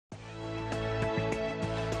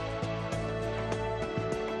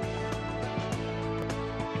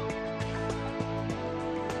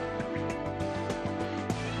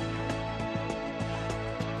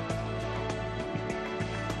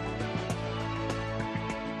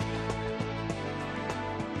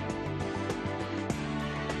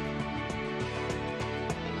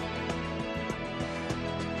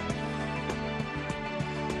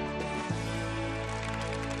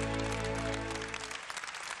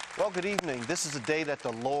Well, good evening. This is a day that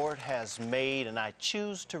the Lord has made, and I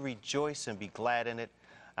choose to rejoice and be glad in it.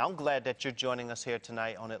 I'm glad that you're joining us here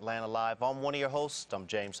tonight on Atlanta Live. I'm one of your hosts. I'm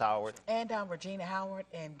James Howard. And I'm Regina Howard,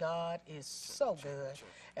 and God is so good.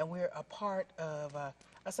 And we're a part of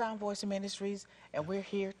A Sound Voice Ministries, and we're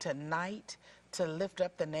here tonight to lift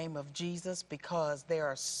up the name of Jesus because there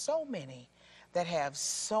are so many that have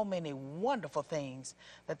so many wonderful things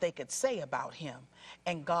that they could say about him.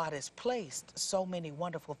 And God has placed so many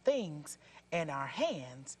wonderful things in our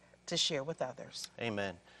hands to share with others.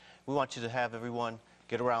 Amen. We want you to have everyone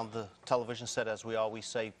get around the television set, as we always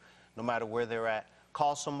say, no matter where they're at.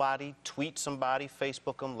 Call somebody, tweet somebody,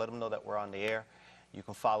 Facebook them, let them know that we're on the air. You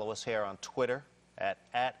can follow us here on Twitter at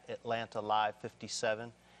Atlanta Live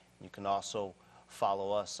 57. You can also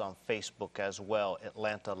follow us on Facebook as well,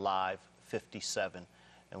 Atlanta Live 57,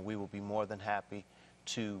 and we will be more than happy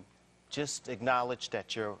to just acknowledge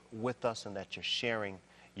that you're with us and that you're sharing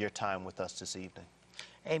your time with us this evening.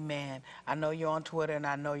 Amen. I know you're on Twitter and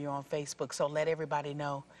I know you're on Facebook, so let everybody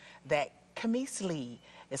know that Camise Lee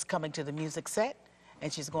is coming to the music set,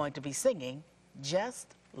 and she's going to be singing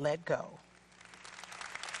Just Let Go.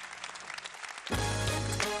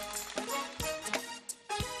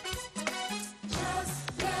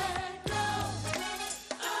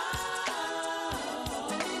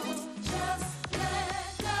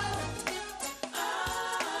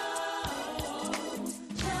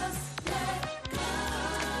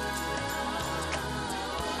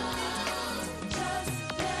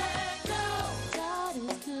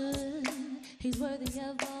 He's worthy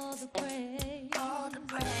of all the praise. All the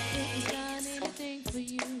praise. If he's done anything for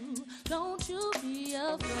you, don't you be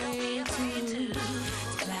afraid to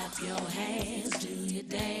clap your hands, do your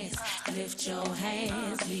dance, lift your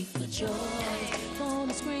hands, leap for joy.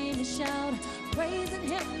 Gonna scream and shout, praising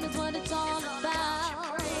him is what it's all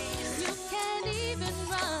about. You can't even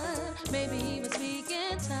run, maybe even speak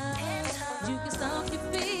in tongues. You can stomp your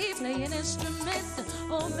feet, play an instrument,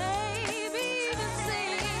 or maybe even sing.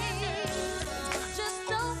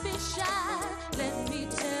 Let me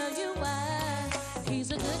tell you why.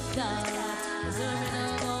 He's a good God, deserving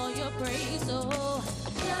of all your praise. Oh,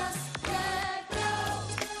 just let go.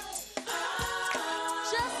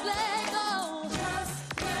 Just let go. Just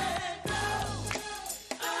let go.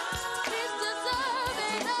 He's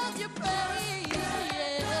deserving of your praise.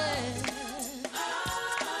 Yeah.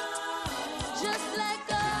 Just let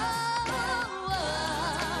go.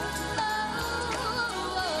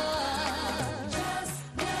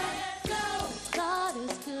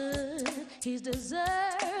 He's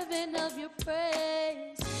deserving of your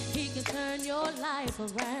praise. He can turn your life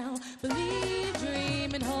around. Believe,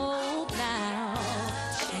 dream, and hope now.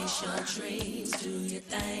 Chase your dreams, do your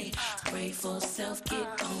thing. Pray for self, get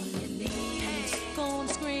on your knees. Gonna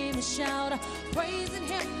scream and shout, praising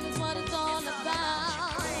him is what it's all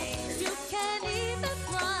about. You can't even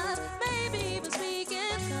run, maybe even speak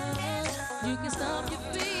in tongues. You can stomp your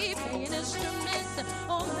feet, play an instrument,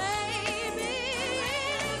 or maybe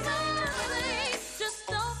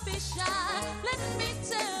let me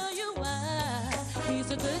tell you why. He's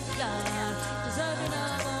a good God, deserving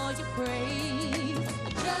of all your praise.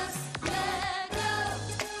 Just let go.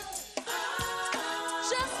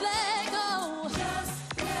 Just let go. Just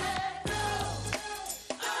let go.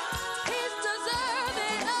 He's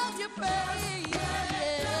deserving of your praise.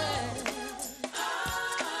 Yeah.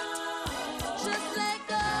 Just let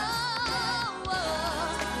go.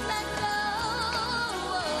 Let go.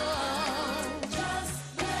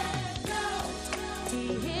 He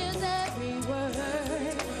hears every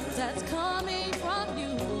word that's coming from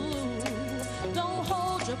you. Don't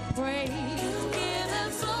hold your praise. Give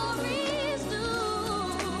him glory's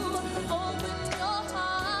due. Open your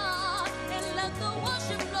heart and let the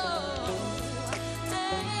worship flow.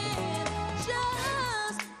 And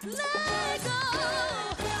just let go.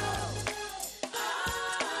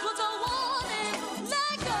 We'll go on and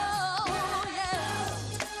let go. Yeah.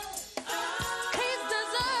 He's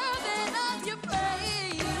deserving of your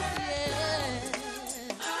praise.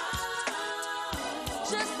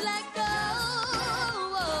 Just let go,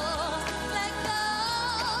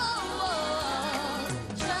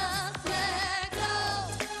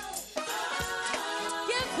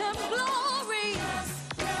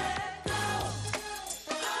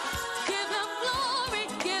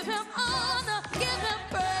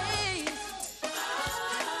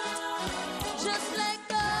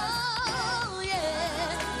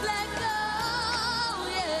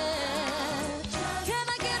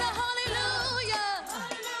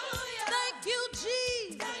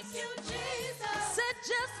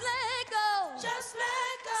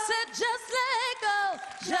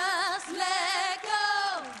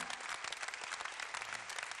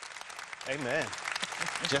 Amen.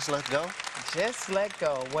 Just let go. Just let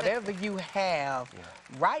go. Whatever you have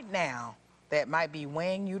right now that might be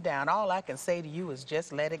weighing you down, all I can say to you is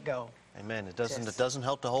just let it go. Amen. It doesn't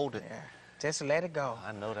help to hold it. Yeah. Just let it go.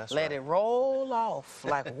 I know that's let right. Let it roll off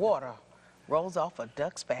like water rolls off a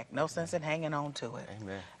duck's back. No sense in hanging on to it.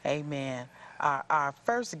 Amen. Amen. Our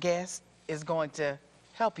first guest is going to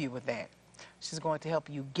help you with that. She's going to help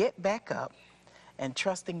you get back up and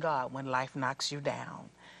trust in God when life knocks you down.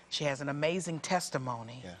 She has an amazing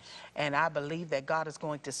testimony. Yes. And I believe that God is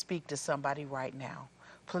going to speak to somebody right now.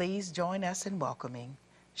 Please join us in welcoming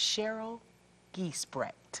Sheryl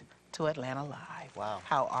Giesbrecht to Atlanta Live. Wow.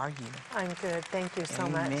 How are you? I'm good. Thank you so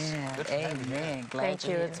much. Amen. Glad Thank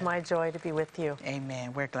you. you're It's here. my joy to be with you.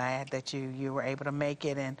 Amen. We're glad that you were able to make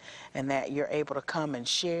it and that you're able to come and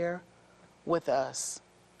share with us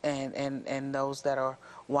and those that are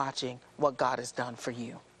watching what God has done for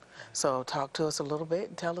you. So talk to us a little bit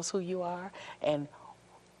and tell us who you are and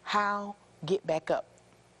how Get Back Up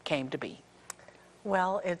came to be.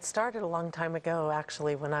 Well, it started a long time ago,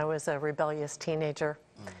 actually, when I was a rebellious teenager.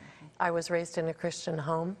 I was raised in a Christian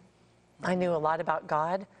home. I knew a lot about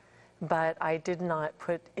God, but I did not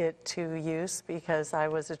put it to use because I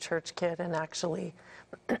was a church kid and actually,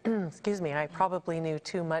 excuse me, I probably knew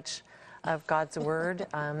too much of God's Word.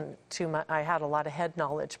 I had a lot of head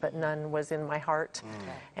knowledge, but none was in my heart,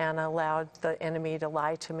 and allowed the enemy to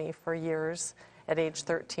lie to me for years. At age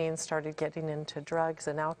 13, started getting into drugs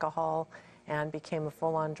and alcohol, and became a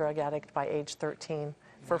full-on drug addict by age 13.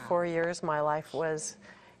 For 4 years, my life was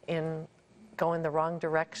in going the wrong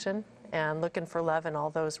direction and looking for love in all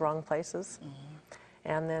those wrong places.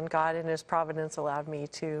 And then God in His providence allowed me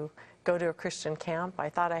to go to a Christian camp. I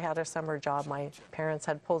thought I had a summer job. My parents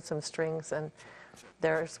had pulled some strings, and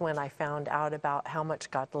there's when I found out about how much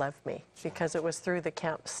God loved me, because it was through the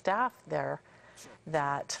camp staff there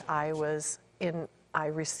that I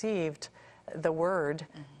received the Word.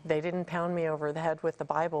 They didn't pound me over the head with the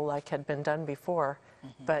Bible like had been done before,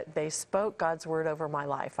 but they spoke God's Word over my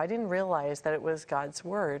life. I didn't realize that it was God's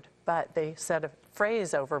Word, but they said a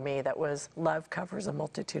phrase over me that was, love covers a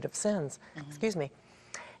multitude of sins. Excuse me.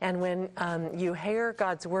 And when you hear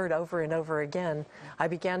God's Word over and over again, I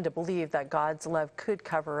began to believe that God's love could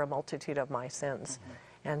cover a multitude of my sins.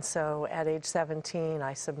 And so at age 17,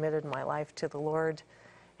 I submitted my life to the Lord,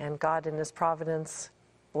 and God in His providence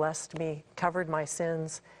blessed me, covered my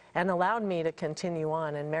sins, and allowed me to continue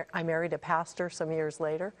on. And I married a pastor some years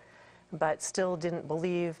later, but still didn't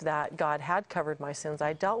believe that God had covered my sins.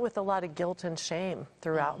 I dealt with a lot of guilt and shame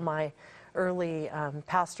throughout my early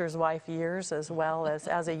pastor's wife years, as well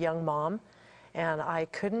as a young mom. And I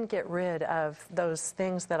couldn't get rid of those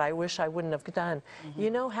things that I wish I wouldn't have done. You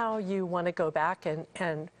know how you want to go back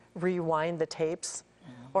and rewind the tapes?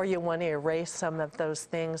 Or you want to erase some of those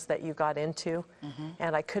things that you got into,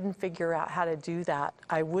 and I couldn't figure out how to do that.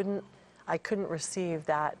 I couldn't receive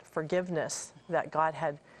that forgiveness that God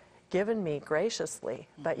had given me graciously,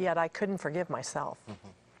 but yet I couldn't forgive myself.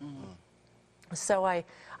 So I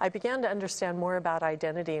began to understand more about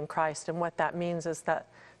identity in Christ, and what that means is that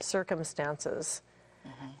circumstances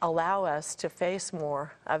allow us to face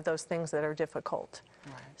more of those things that are difficult.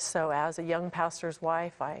 So as a young pastor's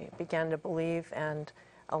wife, I began to believe and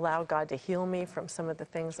allow God to heal me from some of the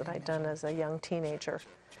things that I'd done as a young teenager.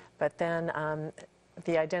 But then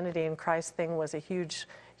the identity in Christ thing was a huge,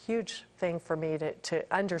 huge thing for me to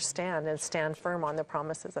understand and stand firm on the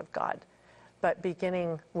promises of God. But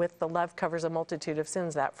beginning with the love covers a multitude of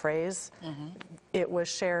sins, that phrase, it was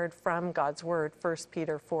shared from God's Word, 1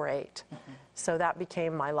 Peter 4:8. So that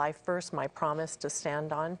became my life verse, my promise to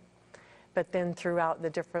stand on. But then throughout the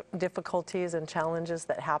different difficulties and challenges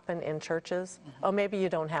that happen in churches, oh, maybe you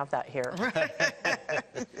don't have that here.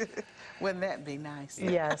 Wouldn't that be nice?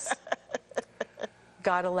 Yes.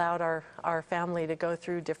 God allowed our family to go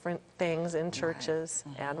through different things in churches,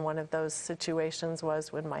 and one of those situations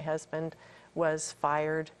was when my husband was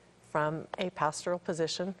fired from a pastoral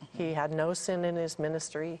position. He had no sin in his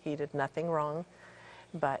ministry. He did nothing wrong,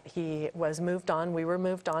 but he was moved on. We were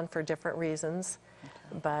moved on for different reasons.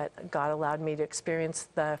 But God allowed me to experience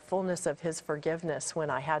the fullness of His forgiveness when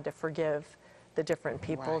I had to forgive the different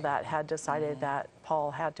people that had decided that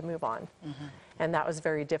Paul had to move on. And that was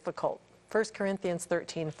very difficult. 1 Corinthians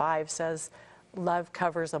 13:5 says, love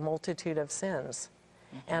covers a multitude of sins.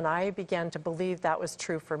 And I began to believe that was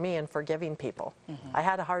true for me in forgiving people. I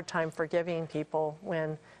had a hard time forgiving people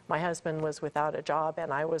when my husband was without a job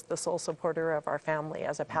and I was the sole supporter of our family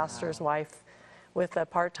as a pastor's wife, with a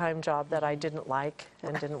part-time job that I didn't like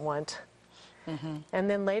and didn't want. And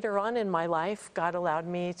then later on in my life, God allowed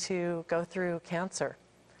me to go through cancer.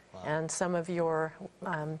 And some of your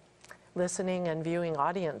listening and viewing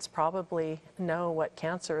audience probably know what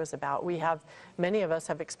cancer is about. Many of us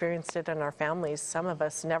have experienced it in our families. Some of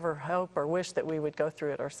us never hope or wish that we would go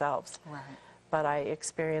through it ourselves. Right. But I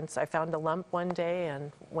found a lump one day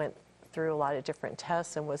and went through a lot of different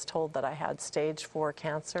tests and was told that I had stage 4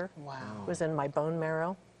 cancer. Wow. It was in my bone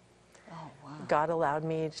marrow. Oh, wow. God allowed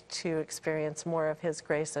me to experience more of His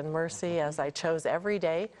grace and mercy as I chose every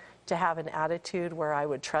day to have an attitude where I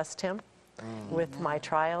would trust Him with my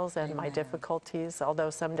trials and my difficulties. Although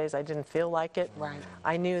some days I didn't feel like it, Right.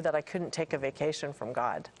 I knew that I couldn't take a vacation from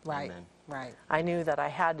God. Right. Amen. Right. I knew that I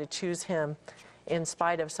had to choose Him in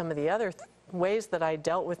spite of some of the other ways that I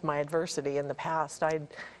dealt with my adversity in the past. I'd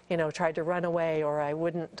tried to run away, or I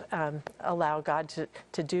wouldn't allow God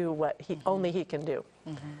to do what only He can do.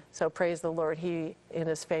 So praise the Lord, He, in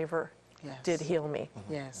His favor, Yes. did heal me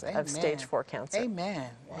Yes. of stage 4 cancer. Amen.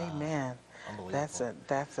 Amen. Unbelievable.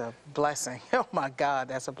 That's a blessing. Oh my God,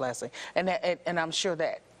 that's a blessing. And I'm sure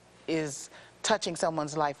that is touching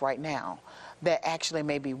someone's life right now that actually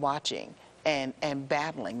may be watching and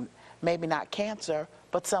battling, maybe not cancer,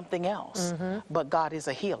 but something else. But God is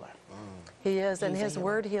a healer. He is, and He's a His healer.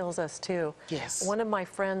 word heals us too. Yes. One of my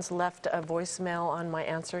friends left a voicemail on my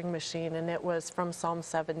answering machine, and it was from Psalm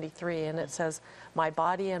 73, and it says, "My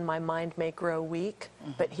body and my mind may grow weak,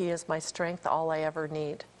 but He is my strength, all I ever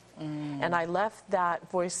need." And I left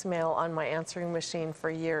that voicemail on my answering machine for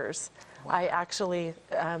years. I actually,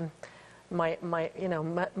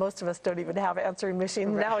 most of us don't even have answering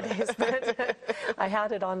machines nowadays, but I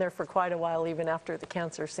had it on there for quite a while, even after the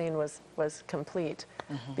cancer scene was complete,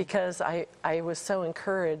 because I was so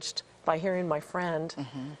encouraged by hearing my friend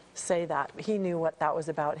say that. He knew what that was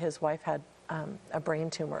about. His wife had a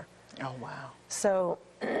brain tumor. Oh, wow. So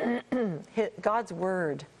God's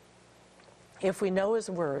word, if we know His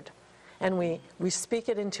word and we speak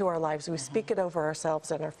it into our lives, we speak it over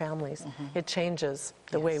ourselves and our families, it changes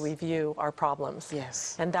the way we view our problems.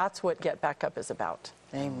 Yes. And that's what Get Back Up is about.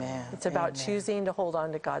 Amen. It's about Amen. choosing to hold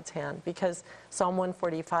on to God's hand, because Psalm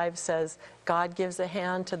 145 says, God gives a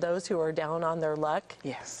hand to those who are down on their luck.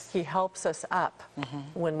 Yes. He helps us up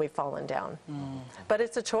when we've fallen down. But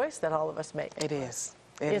it's a choice that all of us make. It is.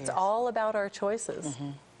 It's all about our choices.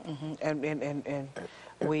 And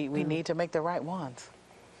we need to make the right ones.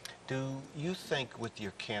 Do you think with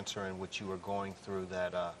your cancer and what you were going through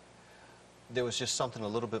that there was just something a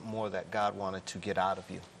little bit more that God wanted to get out of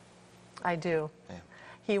you? I do. Yeah.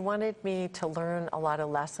 He wanted me to learn a lot of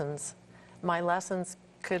lessons. My lessons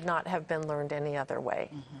could not have been learned any other way.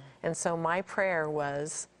 And so my prayer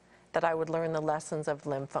was that I would learn the lessons of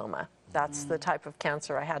lymphoma. That's the type of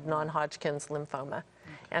cancer I had, non-Hodgkin's lymphoma.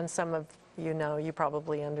 And some of you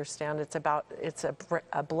probably understand it's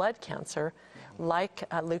a blood cancer like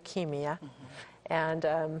leukemia.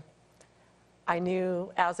 And I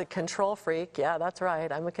knew as a control freak, yeah, that's right,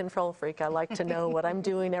 I'm a control freak. I like to know what I'm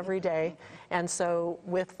doing every day. And so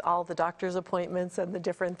with all the doctor's appointments and the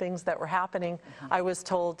different things that were happening, I was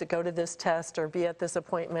told to go to this test or be at this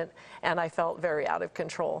appointment, and I felt very out of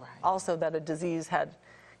control. Also that a disease had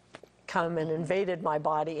come and invaded my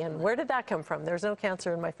body, and where did that come from? There's no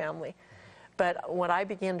cancer in my family. But when I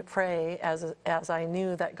began to pray, as I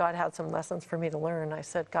knew that God had some lessons for me to learn, I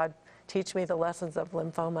said, God, teach me the lessons of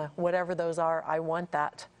lymphoma. Whatever those are, I want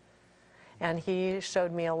that. And He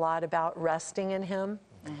showed me a lot about resting in Him.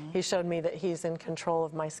 He showed me that He's in control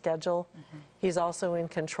of my schedule. He's also in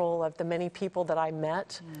control of the many people that I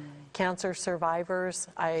met, cancer survivors.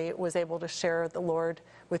 I was able to share the Lord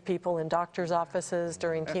with people in doctor's offices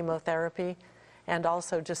during chemotherapy, and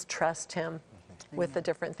also just trust Him with the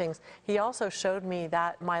different things. He also showed me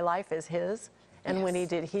that my life is His, and when He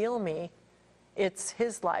did heal me, it's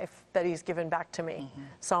His life that He's given back to me.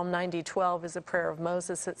 Psalm 90:12 is a prayer of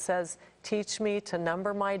Moses. It says, teach me to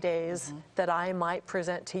number my days that I might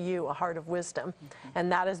present to you a heart of wisdom.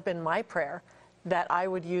 And that has been my prayer, that I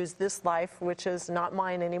would use this life, which is not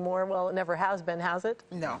mine anymore. Well, it never has been, has it?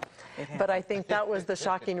 No. But I think that was the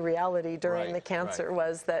shocking reality during the cancer,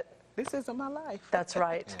 was that This isn't my life. that's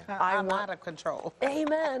right. I'm out of control.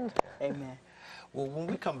 Amen. Amen. Well, when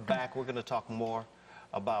we come back, we're going to talk more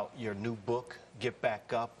about your new book, Get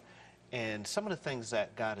Back Up, and some of the things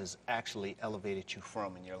that God has actually elevated you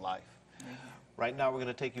from in your life. Right now, we're going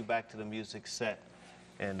to take you back to the music set,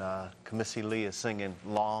 and Kamisi Lee is singing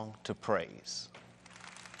Long to Praise.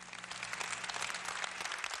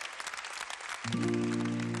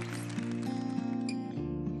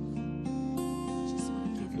 Just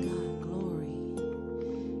want to give God glory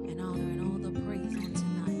and honor and all the praise on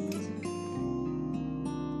tonight,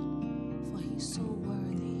 for He's so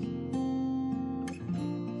worthy.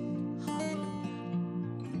 Hallelujah.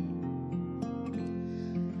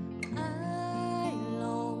 I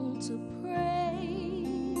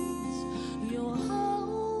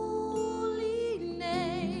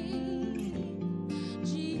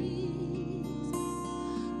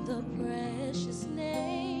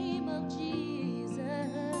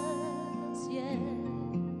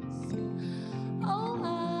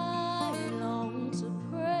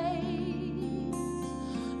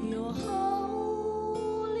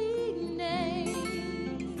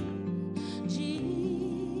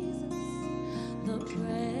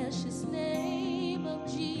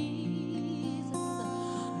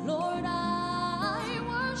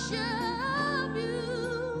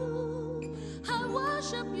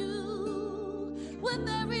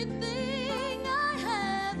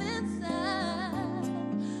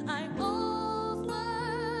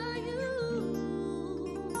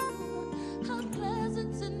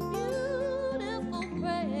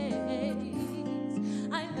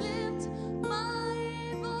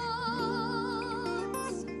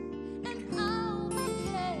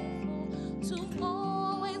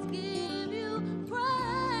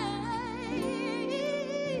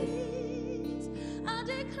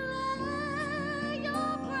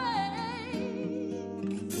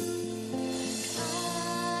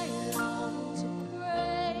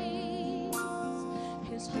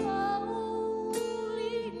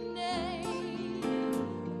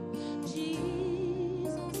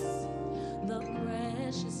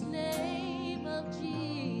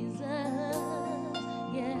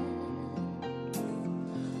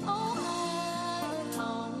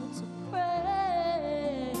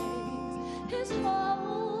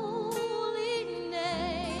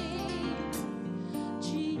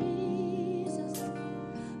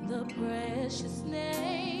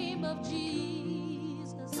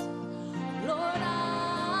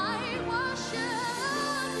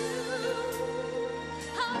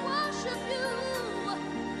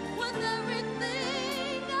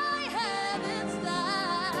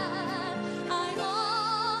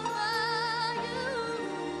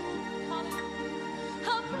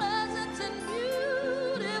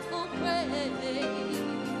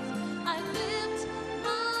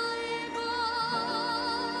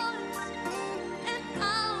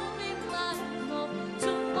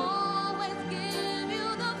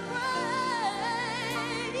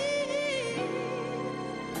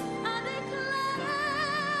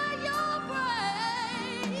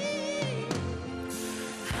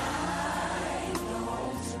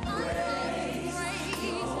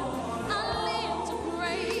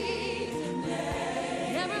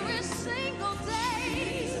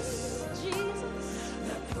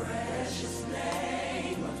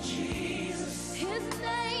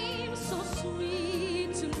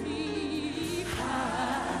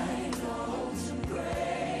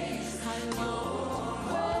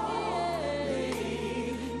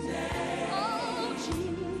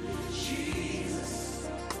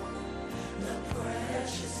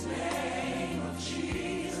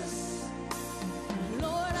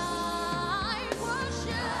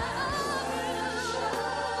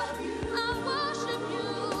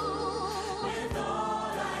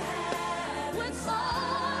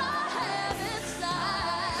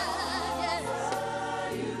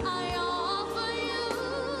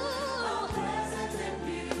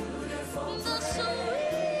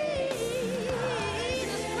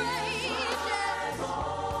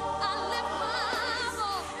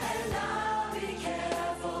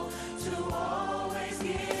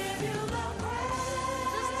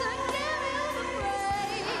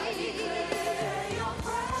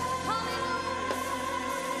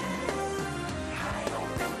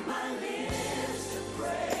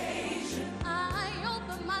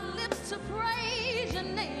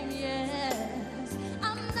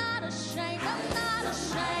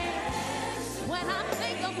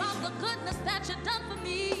the goodness that you've done for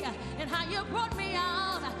me and how you brought me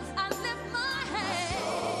out. I lift my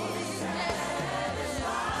hands.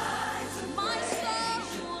 My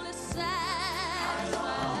soul is satisfied.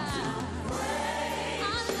 I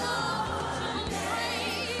love to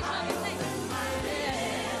praise your name.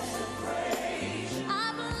 I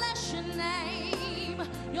bless your name.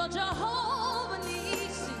 You're Jehovah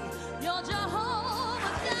Nissi. You're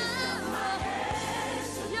Jehovah Jireh.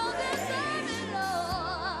 You're deserving,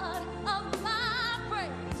 Lord, of my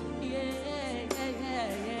praise. Yeah, yeah, yeah,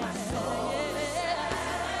 yeah.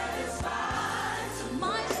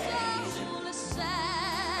 My soul is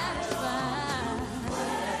satisfied.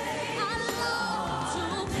 I love to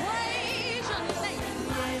praise your name.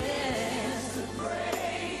 Yes.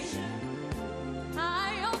 I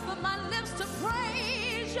open my lips to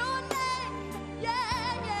praise your name. Yeah,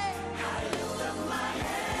 yeah. I lift up my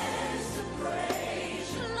hands to praise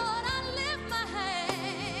you. Lord, I lift my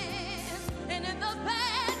hands. And in the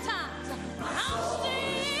bad times, I'm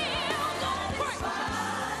still gonna praise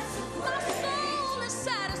you. My soul is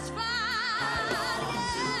satisfied.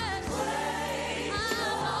 Yes. I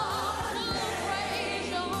long to praise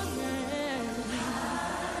your name.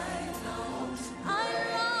 I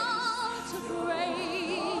long to praise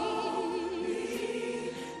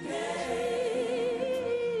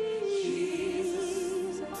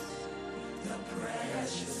Jesus. The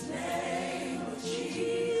precious name of Jesus.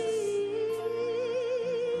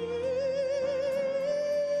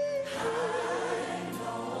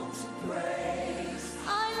 I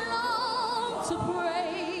long to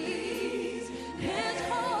praise his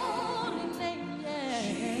holy name,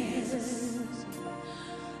 yes.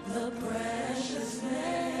 The precious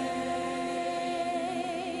name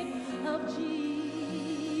of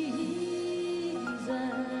Jesus.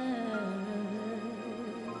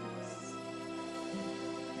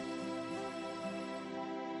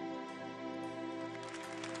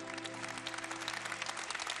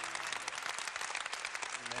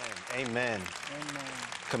 Amen. Amen. Amen.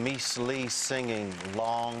 Camise Lee singing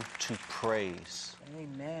Long to Praise,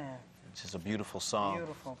 Amen. which is a beautiful song.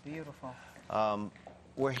 Beautiful, beautiful.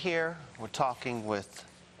 We're here, we're talking with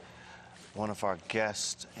one of our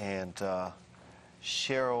guests, and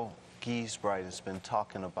Sheryl Giesbrecht has been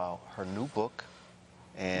talking about her new book,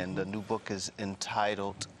 and the new book is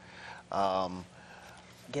entitled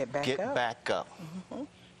Get back Get up. Back Up.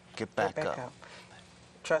 Get Back Get back Up.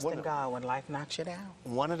 Trust What in a- God when life knocks you down.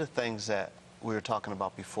 One of the things that we were talking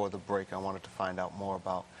about before the break, I wanted to find out more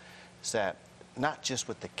about, is that not just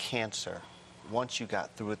with the cancer, once you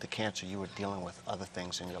got through with the cancer, you were dealing with other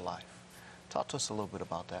things in your life. Talk to us a little bit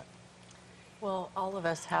about that. Well, all of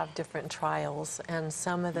us have different trials, and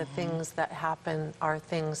some of the things that happen are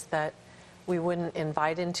things that we wouldn't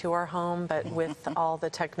invite into our home, but with all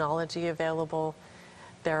the technology available,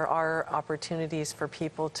 there are opportunities for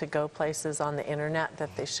people to go places on the internet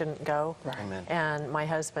that they shouldn't go. Right. Amen. And my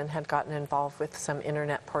husband had gotten involved with some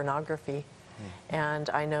internet pornography,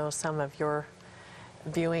 and I know some of your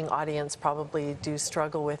viewing audience probably do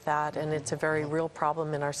struggle with that, and it's a very real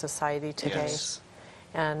problem in our society today. Yes.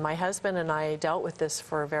 And my husband and I dealt with this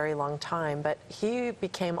for a very long time, but he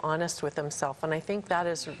became honest with himself. And I think that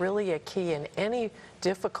is really a key in any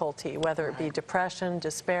difficulty, whether it be depression,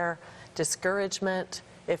 despair, discouragement,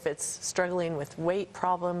 if it's struggling with weight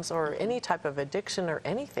problems or any type of addiction or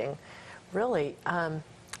anything, really,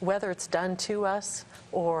 whether it's done to us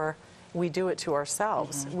or we do it to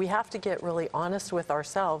ourselves, we have to get really honest with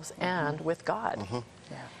ourselves and with God.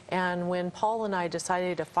 Yeah. And when Paul and I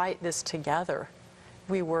decided to fight this together,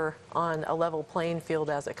 we were on a level playing field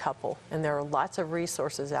as a couple, and there are lots of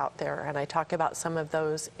resources out there, and I talk about some of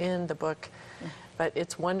those in the book. But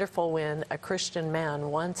it's wonderful when a Christian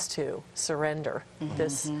man wants to surrender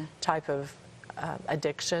this type of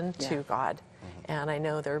addiction to God. And I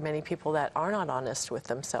know there are many people that are not honest with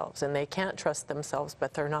themselves, and they can't trust themselves,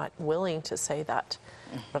 but they're not willing to say that.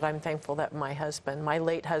 But I'm thankful that my husband, my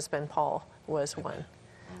late husband, Paul, was one.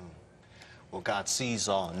 Well, God sees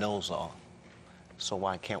all, knows all. So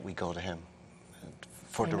why can't we go to him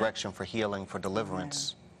for direction, for healing, for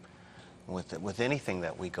deliverance, with anything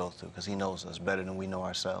that we go through, because he knows us better than we know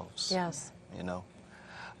ourselves. Yes. You know?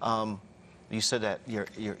 You said that your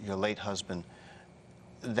late husband,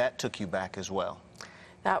 that took you back as well.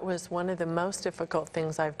 That was one of the most difficult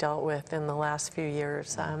things I've dealt with in the last few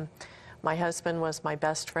years. My husband was my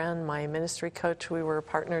best friend, my ministry coach. We were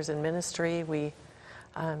partners in ministry. We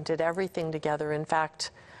did everything together. In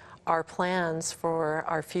fact, our plans for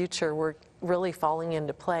our future were really falling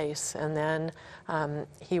into place. And then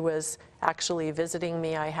he was actually visiting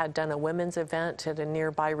me. I had done a women's event at a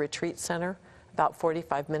nearby retreat center about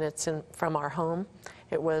 45 minutes from our home.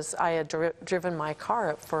 I had driven my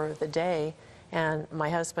car up for the day, and my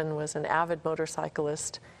husband was an avid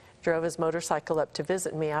motorcyclist, drove his motorcycle up to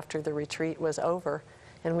visit me after the retreat was over.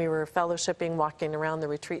 And we were fellowshipping, walking around the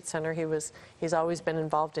retreat center. He's always been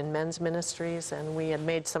involved in men's ministries, and we had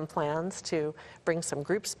made some plans to bring some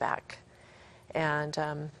groups back. And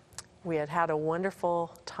we had had a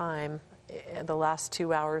wonderful time. The last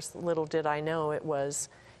 2 hours, little did I know it was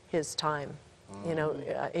his time. You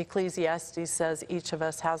know, Ecclesiastes says each of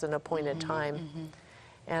us has an appointed time.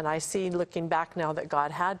 And I see, looking back now, that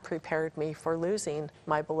God had prepared me for losing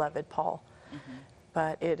my beloved Paul.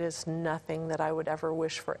 But it is nothing that I would ever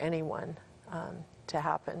wish for anyone to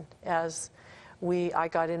happen. I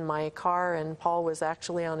got in my car, and Paul was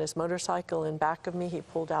actually on his motorcycle in back of me. He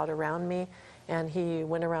pulled out around me, and he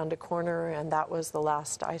went around a corner, and that was the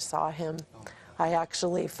last I saw him. I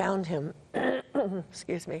actually found him,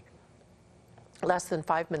 excuse me, less than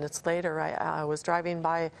 5 minutes later. I was driving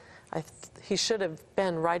by. He should have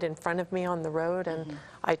been right in front of me on the road, and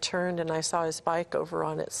I turned and I saw his bike over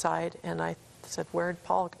on its side, and I said, where'd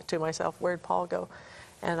Paul go?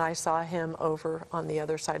 And I saw him over on the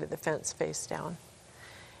other side of the fence, face down.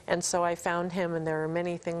 And so I found him, and there are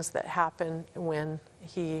many things that happened when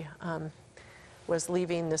he was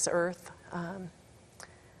leaving this earth.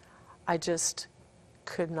 I just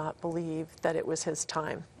could not believe that it was his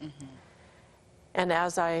time. And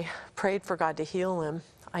as I prayed for God to heal him,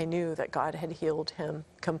 I knew that God had healed him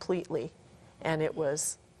completely, and it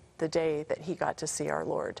was the day that he got to see our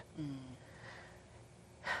Lord.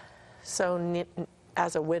 So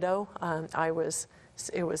as a widow,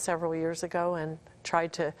 it was several years ago, and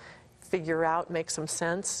tried to figure out, make some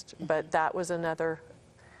sense, but that was another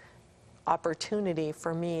opportunity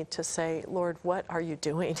for me to say, Lord, what are you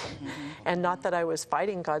doing? And not that I was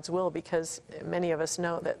fighting God's will, because many of us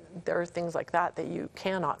know that there are things like that you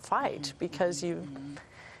cannot fight, because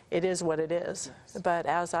it is what it is. But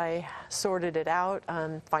as I sorted it out,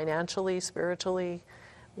 financially, spiritually,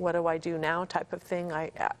 what do I do now type of thing, I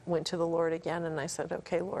went to the Lord again, and I said,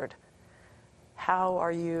 okay, Lord, how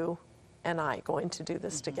are you and I going to do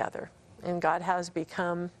this together? And God has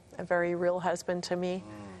become a very real husband to me.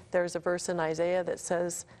 There's a verse in Isaiah that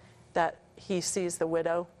says that he sees the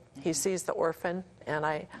widow, he sees the orphan, and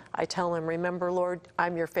I tell him, remember, Lord,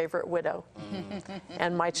 I'm your favorite widow,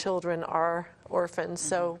 and my children are orphans,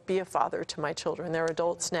 so be a father to my children. They're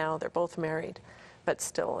adults now, they're both married, but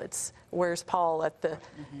still, it's, where's Paul at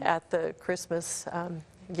the Christmas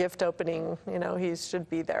gift opening? You know, he should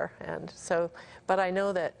be there. And so, but I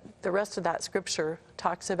know that the rest of that scripture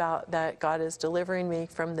talks about that God is delivering me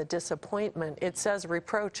from the disappointment. It says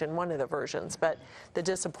reproach in one of the versions, but the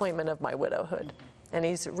disappointment of my widowhood. And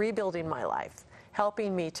he's rebuilding my life,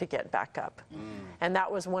 helping me to get back up. And that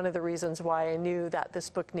was one of the reasons why I knew that this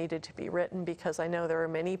book needed to be written, because I know there are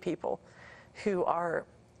many people who are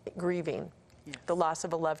grieving the loss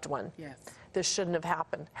of a loved one. This shouldn't have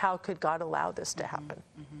happened. How could God allow this to happen?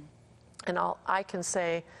 And all I can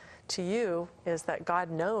say to you is that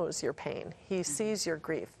God knows your pain. He sees your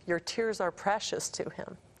grief. Your tears are precious to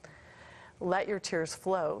him. Let your tears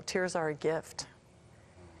flow. Tears are a gift.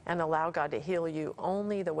 And allow God to heal you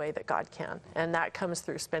only the way that God can. And that comes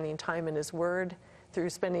through spending time in his word, through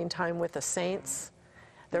spending time with the saints.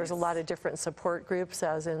 There's a lot of different support groups,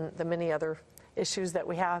 as in the many other issues that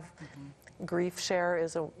we have. Grief Share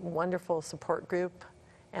is a wonderful support group,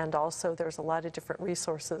 and also there's a lot of different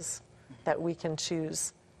resources that we can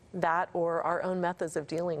choose, that or our own methods of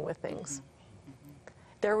dealing with things.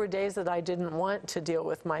 There were days that I didn't want to deal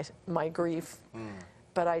with my grief,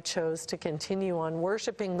 but I chose to continue on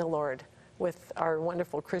worshiping the Lord with our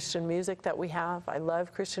wonderful Christian music that we have. I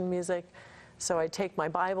love Christian music, so I'd take my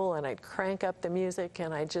Bible and I'd crank up the music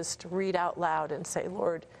and I'd just read out loud and say,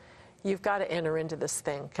 Lord, you've got to enter into this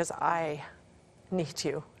thing, because I need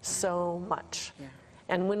you so much.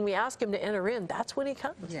 And when we ask him to enter in, that's when he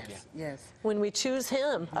comes. When we choose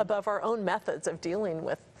him above our own methods of dealing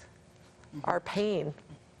with our pain,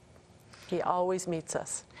 he always meets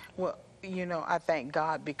us. Well, you know, I thank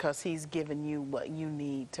God because he's given you what you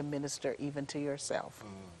need to minister even to yourself.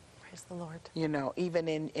 Praise the Lord. You know, even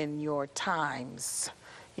in your times,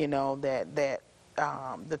 you know, that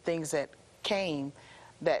the things that came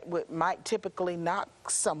that might typically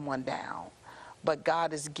knock someone down, but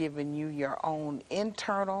God has given you your own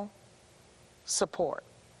internal support.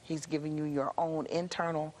 He's giving you your own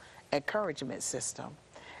internal encouragement system.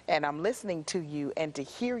 And I'm listening to you, and to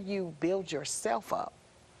hear you build yourself up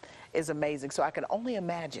is amazing. So I can only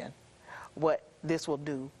imagine what this will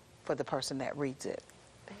do for the person that reads it.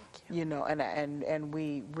 Thank you. You know, and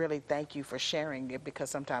we really thank you for sharing it,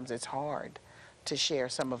 because sometimes it's hard to share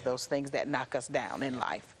some of those things that knock us down in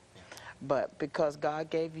life. But because God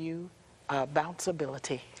gave you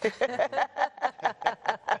bounceability.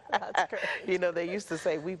 That's great. You know, they used to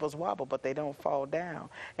say weebles wobble, but they don't fall down.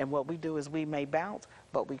 And what we do is we may bounce,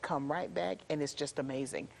 but we come right back, and it's just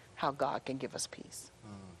amazing how God can give us peace.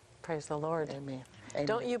 Praise the Lord. Amen. Amen.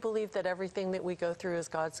 Don't you believe that everything that we go through is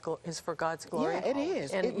for God's glory? Yeah, it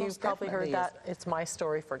is. And It you've most probably heard definitely that. It's my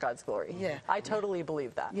story for God's glory. Yeah. I totally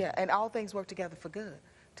believe that. Yeah, and all things work together for good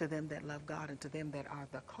to them that love God and to them that are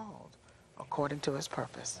the called according to his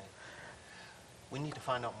purpose. We need to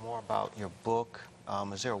find out more about your book.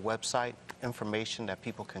 Is there a website information that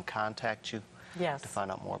people can contact you Yes. to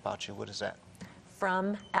find out more about you? What is that?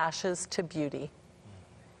 From Ashes to Beauty.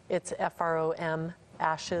 It's FROM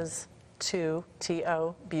ashes to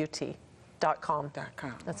TO beauty.com.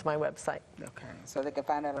 .com. That's my website. Okay, so they can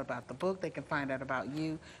find out about the book. They can find out about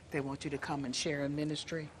you. They want you to come and share in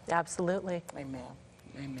ministry. Absolutely. Amen.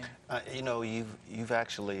 Amen. You know, you've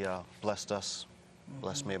actually blessed us,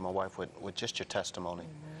 blessed me and my wife with just your testimony,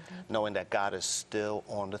 knowing that God is still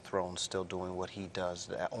on the throne, still doing what he does,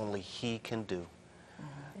 that only he can do.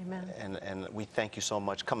 Amen. And we thank you so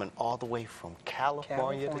much, coming all the way from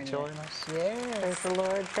California to join us. Yes. Praise the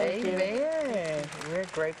Lord. Thank you. Amen. We're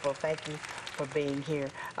grateful. Thank you for being here.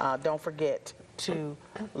 Don't forget to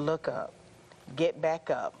look up, get back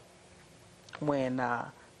up when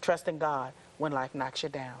trusting God when life knocks you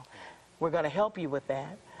down. We're going to help you with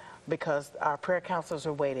that because our prayer counselors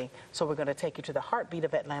are waiting. So we're going to take you to the heartbeat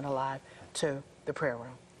of Atlanta Live, to the prayer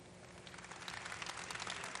room.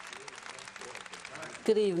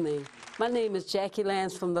 Good evening. My name is Jackie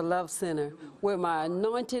Lance from the Love Center, where my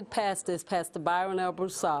anointed pastor is Pastor Byron L.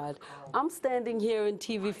 Broussard. I'm standing here in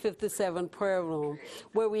TV 57 prayer room,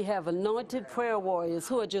 where we have anointed prayer warriors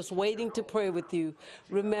who are just waiting to pray with you.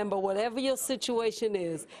 Remember, whatever your situation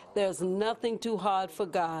is, there's nothing too hard for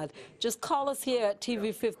God. Just call us here at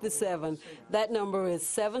TV 57. That number is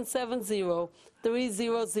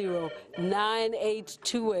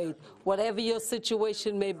 770-300-9828. Whatever your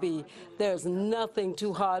situation may be, there's nothing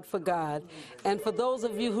too hard for God. And for those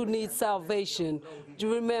of you who need salvation,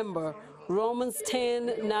 remember, Romans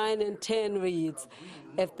 10:9-10 reads,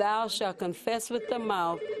 "If thou shalt confess with the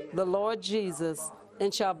mouth the Lord Jesus,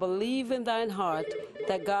 and shalt believe in thine heart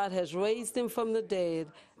that God has raised him from the dead,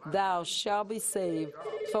 thou shalt be saved.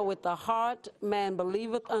 For with the heart man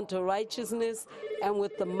believeth unto righteousness, and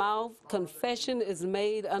with the mouth confession is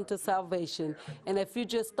made unto salvation." And if you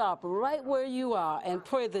just stop right where you are and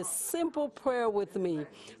pray this simple prayer with me: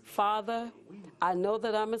 Father, I know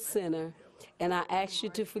that I'm a sinner, and I ask you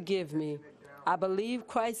to forgive me. I believe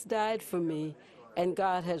Christ died for me, and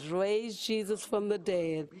God has raised Jesus from the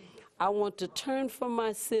dead. I want to turn from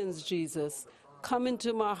my sins, Jesus. Come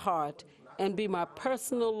into my heart and be my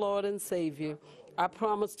personal Lord and Savior. I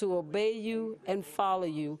promise to obey you and follow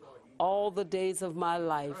you all the days of my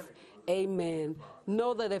life. Amen.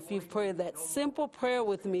 Know that if you've prayed that simple prayer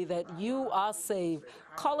with me, that you are saved.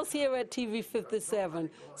 Call us here at TV 57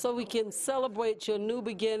 so we can celebrate your new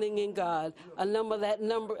beginning in God. That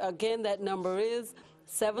number is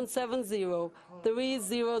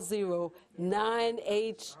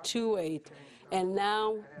 770-300-9828. And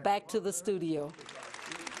now, back to the studio.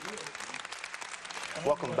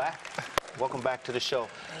 Welcome back. Welcome back to the show.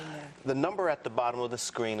 The number at the bottom of the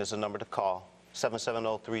screen is the number to call,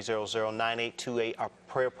 770-300-9828. Our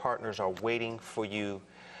prayer partners are waiting for you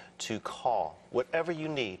to call. Whatever you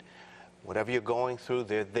need, whatever you're going through,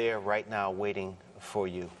 they're there right now waiting for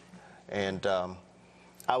you. And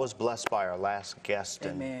I was blessed by our last guest.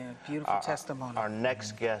 Amen. Beautiful testimony. Our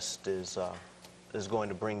next guest is going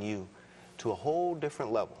to bring you to a whole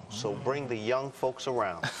different level. So bring the young folks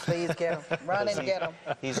around. Please get them. Run and get them.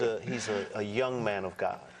 He's a young man of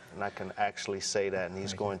God, and I can actually say that, and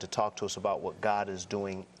he's going to talk to us about what God is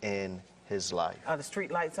doing in his life. Are the street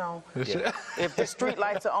lights on? Yeah. If the street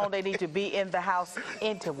lights are on, they need to be in the house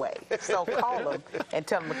anyway. So call them and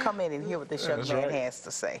tell them to come in and hear what this young man has to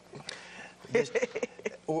say. It's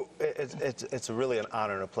really an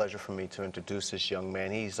honor and a pleasure for me to introduce this young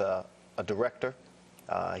man. He's a director.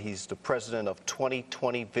 He's the president of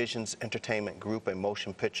 2020 Visions Entertainment Group, a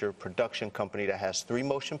motion picture production company that has 3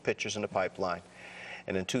 motion pictures in the pipeline.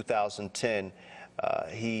 And in 2010,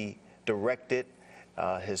 he directed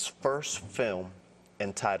his first film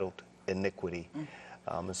entitled Iniquity.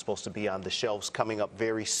 It's supposed to be on the shelves coming up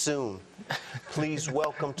very soon. Please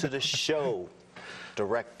welcome to the show,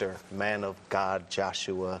 director, man of God,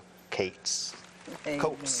 Joshua Cates.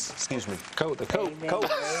 Coates, excuse me. The coat.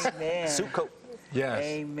 Amen. Suit coat. Yes.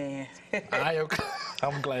 Amen.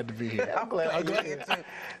 I'm glad to be here. I'm glad you're here too.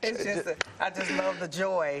 It's just, I just love the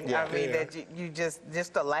joy. Yeah. I mean, that you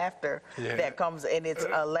just the laughter that comes, and it's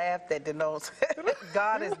a laugh that denotes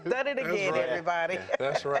God has done it again, right. everybody.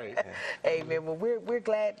 That's right. Amen. Well, we're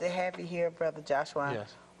glad to have you here, Brother Joshua.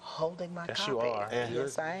 Yes. Holding my Yes, copy. you are.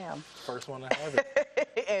 Yes, I am. First one to have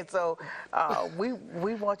it. And so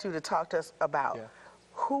we want you to talk to us about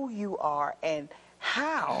who you are and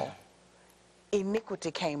how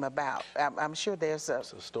iniquity came about. I'm sure there's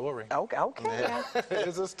It's a story. Okay.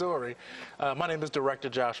 It's a story. My name is Director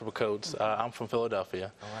Joshua Coates. I'm from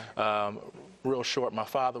Philadelphia. Real short, my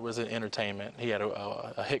father was in entertainment. He had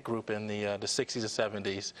a hit group in the 60s and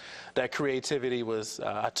 70s. That creativity was,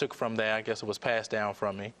 I took from there. I guess it was passed down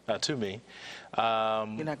from me, to me. You're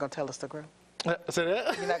not going to tell us the group? Say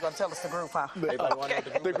that? You're not going to tell us the group, huh?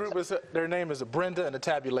 The group is, their name is Brenda and the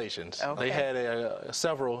Tabulations. Okay. They had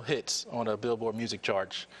several hits on the Billboard music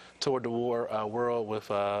charts. Toured the world with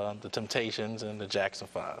the Temptations and the Jackson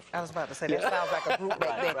 5. I was about to say, that sounds like a group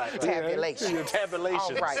back then. Tabulation. Yeah,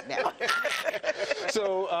 Tabulations. All right now.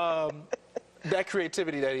 So that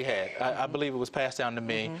creativity that he had, I believe it was passed down to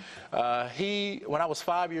me. When I was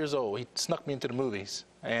 5 years old, he snuck me into the movies.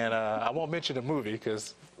 And I won't mention the movie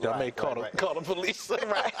because I may call the police.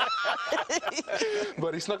 Right.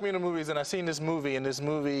 But he snuck me in the movies, and I seen this movie, and this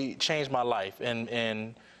movie changed my life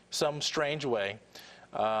in some strange way.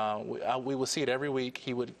 We would see it every week.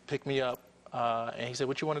 He would pick me up, and he said,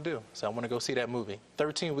 "What you want to do?" So I want to go see that movie.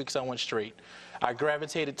 13 weeks I went straight. I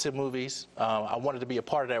gravitated to movies. I wanted to be a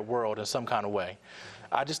part of that world in some kind of way.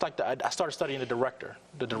 I started studying the director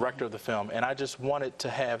of the film, and I just wanted to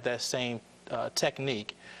have that same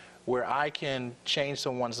technique where I can change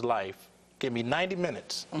someone's life. Give me 90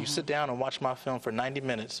 minutes. You sit down and watch my film for 90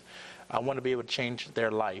 minutes. I want to be able to change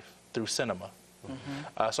their life through cinema.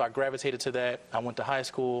 So I gravitated to that. I went to high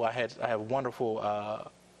school. I have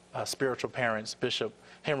wonderful spiritual parents, Bishop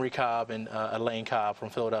Henry Cobb and Elaine Cobb from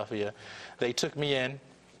Philadelphia. They took me in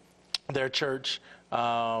their church,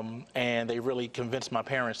 and they really convinced my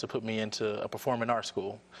parents to put me into a performing arts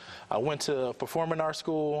school. I went to performing arts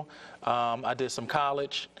school. I did some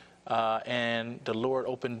college, and the Lord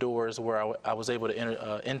opened doors where I was able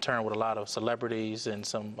to intern with a lot of celebrities and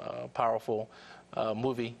some powerful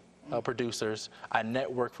movie producers. I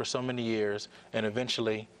networked for so many years, and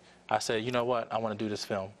eventually I said, you know what, I want to do this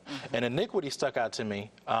film. And iniquity stuck out to me.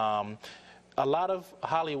 A lot of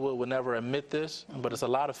Hollywood would never admit this, but it's a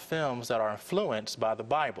lot of films that are influenced by the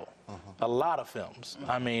Bible. A lot of films.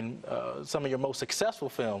 I mean, some of your most successful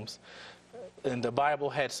films, and the Bible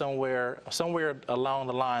had somewhere along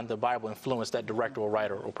the line, the Bible influenced that director or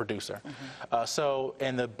writer or producer.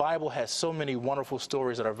 And the Bible has so many wonderful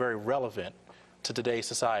stories that are very relevant to today's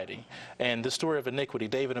society. And the story of iniquity,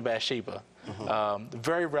 David and Bathsheba,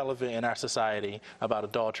 very relevant in our society, about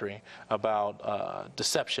adultery, about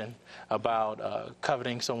deception, about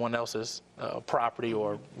coveting someone else's property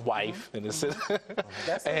or wife, in a sense,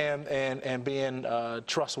 and being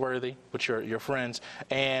trustworthy with your friends.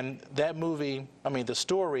 And that movie, I mean, the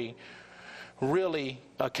story really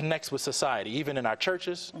connects with society, even in our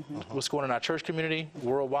churches, what's going on in our church community,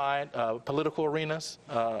 worldwide, political arenas,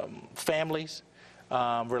 families,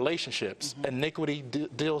 relationships. Iniquity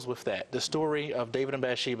deals with that. The story of David and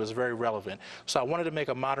Bathsheba is very relevant. So I wanted to make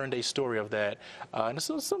a modern day story of that. And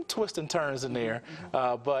there's some twists and turns in there,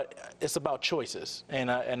 but it's about choices. And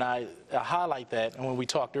I highlight that when we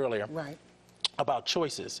talked earlier about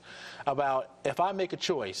choices, about if I make a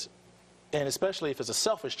choice, and especially if it's a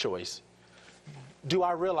selfish choice, do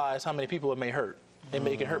I realize how many people it may hurt?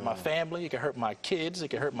 It can hurt my family, it can hurt my kids, it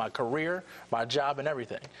can hurt my career, my job, and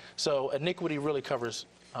everything. So iniquity really covers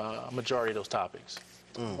a majority of those topics.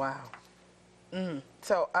 Wow.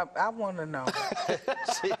 So I want to know,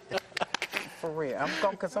 for real,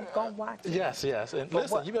 because I'm going to watch it. Yes. And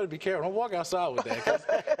listen, you better be careful. Don't walk outside with that, because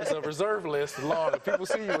it's a reserve list long, and people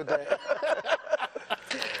see you with that.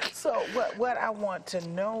 So what I want to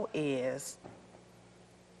know is,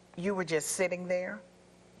 you were just sitting there?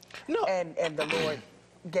 No. And the Lord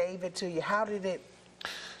gave it to you. How did it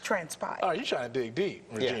transpire? Oh, you're trying to dig deep,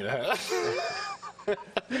 Regina.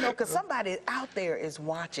 You know, because somebody out there is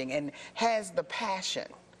watching and has the passion,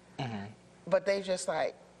 but they just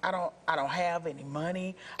like, I don't have any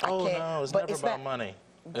money. Oh, I can't. no, it's but never about money.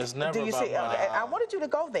 It's never do you about see? money. I wanted you to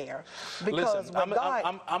go there because listen, when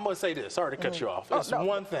God, I'm going to say this. Sorry to cut you off. It's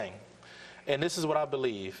one thing, and this is what I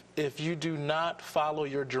believe. If you do not follow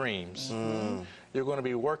your dreams, you're going to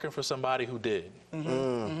be working for somebody who did.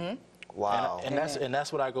 Wow. And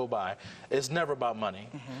that's what I go by. It's never about money.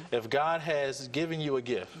 If God has given you a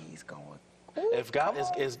gift, He's going If God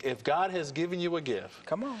if God has given you a gift,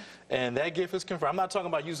 Come on. and that gift is confirmed. I'm not talking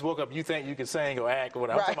about you just woke up, you think you can sing or act or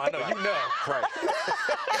whatever. Right. I'm talking about, you know. Right.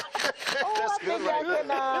 I think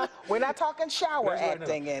I can, we're not talking shower That's right,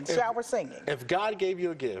 acting no. and shower singing. If God gave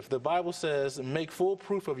you a gift, the Bible says, make full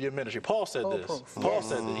proof of your ministry. Paul said Full this. proof, Paul yes.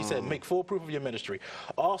 said this. He said, make full proof of your ministry.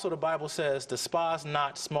 Also, the Bible says, despise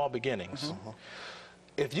not small beginnings.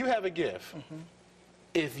 If you have a gift,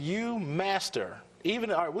 if you master,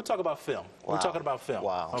 even, all right, we'll talk about film. Wow. We're talking about film.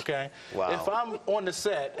 Wow. Okay? Wow. If I'm on the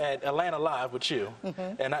set at Atlanta Live with you,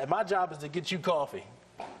 and my job is to get you coffee,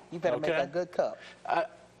 You better make Okay. a good cup.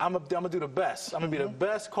 I'm gonna do the best. I'm gonna be the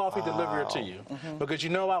best coffee deliverer to you. Because you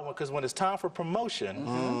know why? Because when it's time for promotion,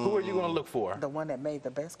 who are you gonna look for? The one that made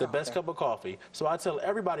the best The coffee. best cup of coffee. So I tell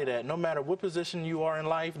everybody that no matter what position you are in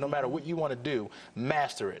life, no matter what you want to do,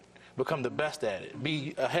 master it. Become the best at it.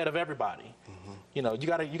 Be ahead of everybody. You know, you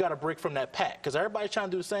gotta break from that pack because everybody's trying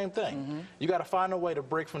to do the same thing. You gotta find a way to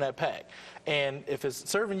break from that pack. And if it's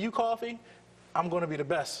serving you coffee, I'm gonna be the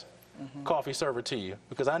best coffee server to you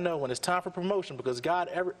because I know when it's time for promotion, because God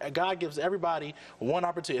gives everybody one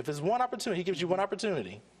opportunity. If it's one opportunity, He gives you one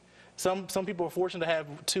opportunity. Some people are fortunate to have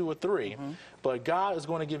 2 or 3, but God is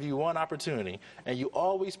going to give you one opportunity, and you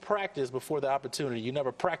always practice before the opportunity. You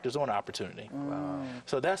never practice on the opportunity.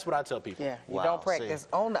 So that's what I tell people. Yeah, you Wow, don't practice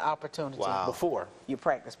on the opportunity. Wow. Before, You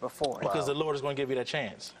practice before. because the Lord is going to give you that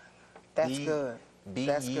chance. That's Be- good. Be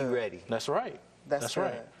That's ye good. ready. That's right. That's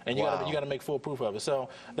right. good. And you Wow. got to make full proof of it. So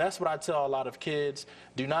that's what I tell a lot of kids.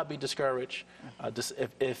 Do not be discouraged.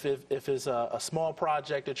 If it's a small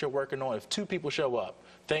project that you're working on, if 2 people show up,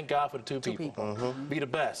 thank God for the 2 people. Be the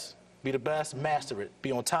best. Be the best, master it.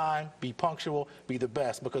 Be on time, be punctual, be the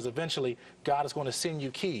best, because eventually God is going to send you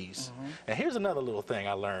keys. And here's another little thing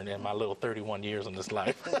I learned in my little 31 years in this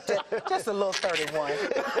life. Just a little 31.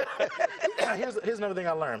 Here's another thing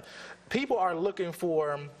I learned. People are looking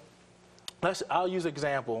for, I'll use an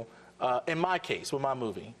example. In my case, with my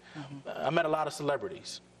movie, I met a lot of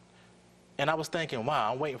celebrities. And I was thinking,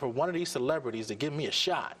 wow, I'm waiting for one of these celebrities to give me a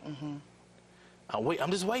shot. I'm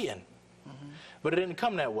just waiting. But it didn't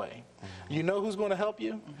come that way. You know who's going to help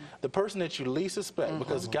you? The person that you least suspect,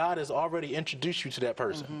 because God has already introduced you to that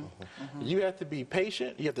person. You have to be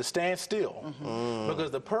patient. You have to stand still. Because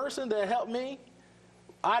the person that helped me,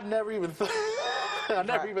 I never even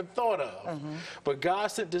thought of. But God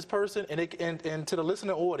sent this person, and to the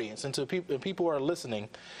listening audience, and to people who are listening,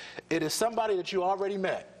 it is somebody that you already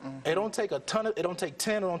met. It don't take it don't take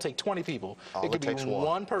 10, it don't take 20 people. All it could it takes be one.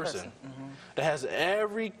 one person that has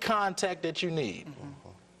every contact that you need.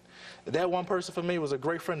 That one person for me was a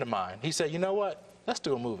great friend of mine. He said, you know what? Let's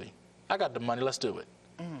do a movie. I got the money, let's do it.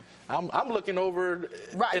 I'm looking over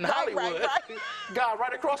in Hollywood. God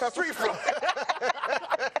right across the street from me.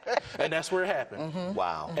 And that's where it happened.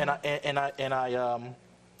 Wow. And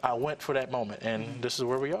I went for that moment, and this is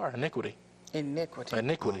where we are, iniquity.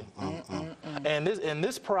 Iniquity. And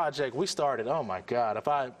this project we started, oh my God,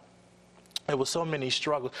 it was so many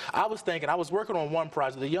struggles. I was working on one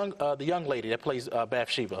project, the young lady that plays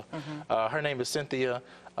Bathsheba. Her name is Cynthia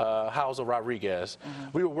Hauser Rodriguez.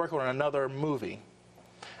 We were working on another movie,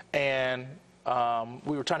 and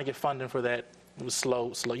we were trying to get funding for that. It was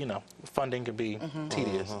slow, you know, funding can be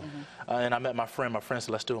tedious. And I met my friend said,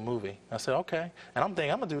 let's do a movie. I said, okay. And I'm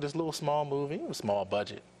thinking, I'm gonna do this little small movie, a small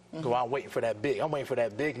budget. Go out waiting for that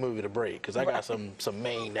big movie to break, because I got some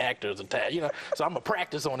main actors attached, you know. So I'm gonna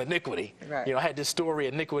practice on iniquity. Right. You know, I had this story,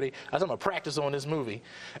 iniquity. I said, I'm gonna practice on this movie.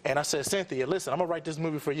 And I said, Cynthia, listen, I'm gonna write this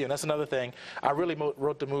movie for you. And that's another thing. I really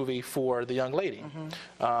wrote the movie for the young lady,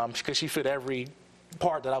 because she fit every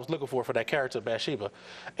part that I was looking for that character, Bathsheba.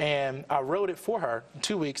 And I wrote it for her in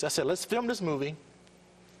 2 weeks. I said, let's film this movie,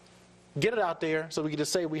 get it out there, so we can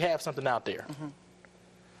just say we have something out there.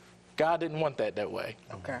 God didn't want that way.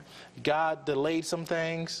 Okay. God delayed some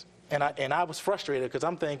things, and I was frustrated because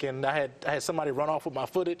I'm thinking I had somebody run off with my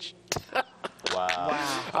footage. Wow.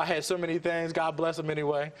 I had so many things. God bless him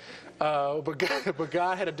anyway. But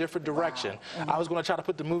God had a different direction. I was going to try to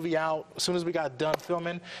put the movie out as soon as we got done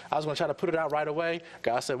filming. I was going to try to put it out right away.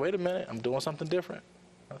 God said, "Wait a minute, I'm doing something different."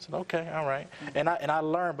 I said, "Okay, all right." And I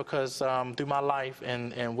learned because through my life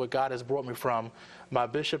and what God has brought me from, my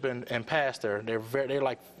bishop and pastor, they're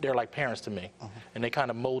like parents to me, and they kind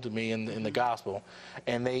of molded me in the gospel.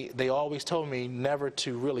 And they always told me never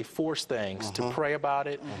to really force things, to pray about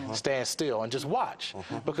it, stand still, and just watch,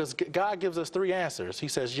 because God gives us 3 answers. He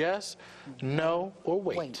says yes, no, or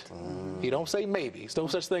wait. He don't say maybe. There's no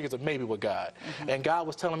such thing as a maybe with God. And God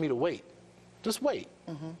was telling me to wait, just wait.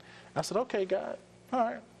 I said, "Okay, God, all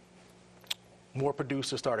right." More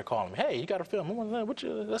producers started calling me. "Hey, you got a film?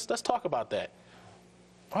 Let's talk about that."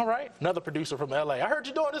 all right. Another producer from LA, I heard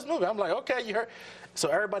you doing this movie. I'm like, okay, you heard. So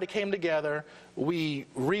everybody came together. We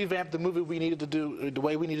revamped the movie we needed to do, the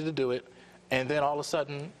way we needed to do it. And then all of a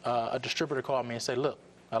sudden, a distributor called me and said, look,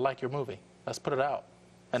 I like your movie. Let's put it out.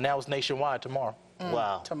 And now it's nationwide tomorrow.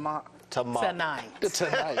 Wow. Tomorrow. Tomorrow. Tonight.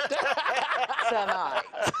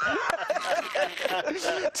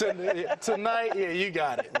 Tonight, yeah, you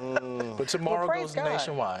got it. But tomorrow Well, goes praise God.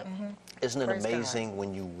 nationwide. Isn't it Praise God. amazing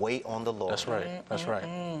when you wait on the Lord? That's right. That's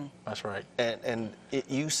right. That's right. And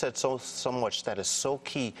you said so much that is so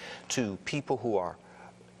key to people who are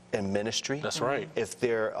in ministry. That's right. If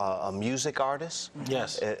they're a music artist.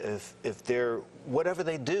 Yes. If they're whatever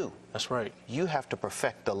they do. That's right. You have to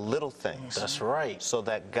perfect the little things. That's right. So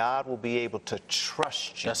that God will be able to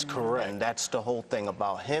trust you. That's correct. And that's the whole thing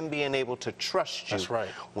about Him being able to trust you. That's right.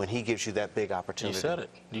 When He gives you that big opportunity. You said it.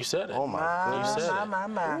 You said it. Oh my goodness. You said it.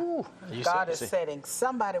 My. You God said is it. setting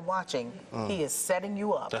somebody watching. He is setting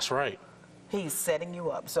you up. That's right. He's setting you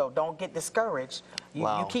up. So don't get discouraged. You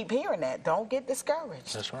Wow. keep hearing that. Don't get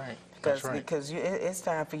discouraged. That's right. That's right. Because it's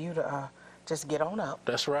time for you to just get on up.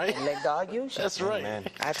 That's right. And let God use you. That's right. Amen.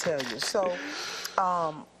 I tell you. So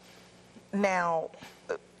now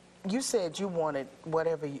you said you wanted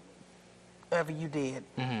whatever you did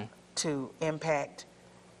to impact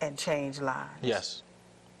and change lives. Yes.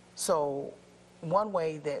 So one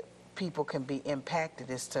way that people can be impacted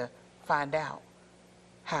is to find out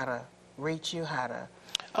how to reach you, how to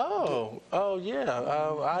Oh, yeah.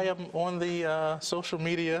 I am on the social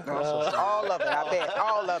media. all of it, I bet.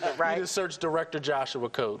 All of it, You right? just search Director Joshua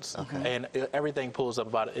Coates, and everything pulls up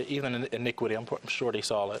about it, even Iniquity. I'm sure they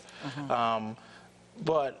saw it.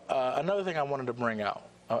 But another thing I wanted to bring out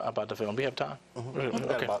about the film. We have time? We've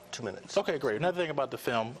got about 2 minutes. Okay, great. Another thing about the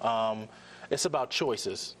film, it's about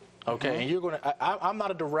choices. Okay, and you're going to. I'm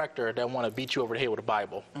not a director that want to beat you over the head with a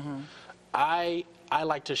Bible. I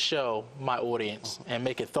like to show my audience and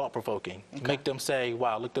make it thought-provoking. Make them say,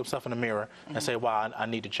 wow, look themselves in the mirror and say, wow, I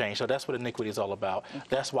need to change. So that's what Iniquity is all about.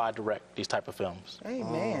 That's why I direct these type of films.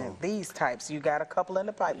 Amen. These types, you got a couple in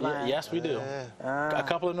the pipeline. Yes, we do. A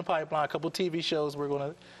couple in the pipeline, a couple TV shows we're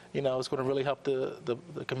going to, it's going to really help the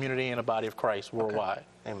community and the body of Christ worldwide.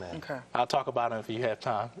 Amen. Okay. I'll talk about them if you have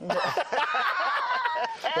time. But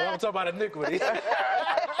I'm talking about Iniquity.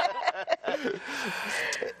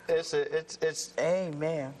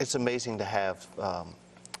 Amen. It's amazing to have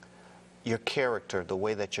your character, the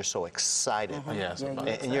way that you're so excited. Yes. Yeah,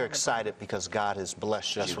 And you're excited because God has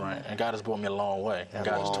blessed you. That's right. And God has brought me a long way. And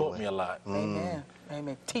God has long taught way. me a lot. Amen.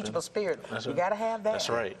 Amen. Teachable spirit. That's You right. got to have that. That's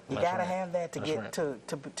right. You That's got to right. have that to That's get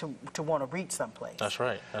right. to want to reach someplace. That's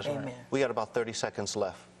right. That's Amen. right. We got about 30 seconds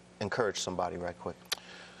left. Encourage somebody right quick.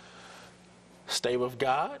 Stay with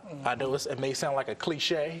God. I know it may sound like a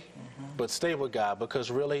cliche, but stay with God, because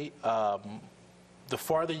really, the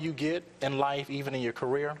farther you get in life, even in your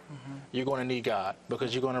career, you're going to need God,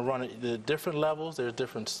 because you're going to run the different levels. There's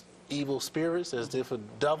different evil spirits, there's different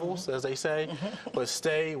devils, as they say, but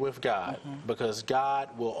stay with God, because God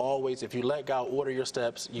will always, if you let God order your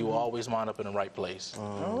steps, you will always wind up in the right place.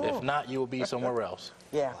 If not, you will be somewhere else.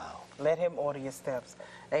 Yeah. Let Him order your steps.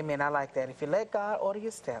 Amen. I like that. If you let God order your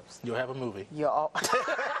steps, You'll have a movie. you're all,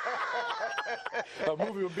 A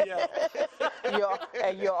movie will be out.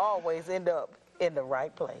 you'll always end up in the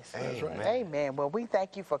right place. That's right. Amen. Well, we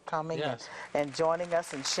thank you for coming Yes. and joining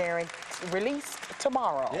us and sharing. Release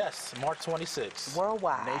tomorrow. Yes, March 26th.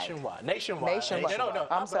 Worldwide. Nationwide. Nationwide. Nationwide. No,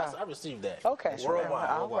 I'm sorry. I received that. Okay. Worldwide.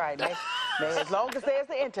 All right. Now, as long as there's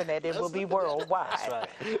the internet, it will be worldwide. That's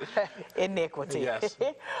right. Iniquity. Yes.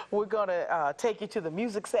 We're going to take you to the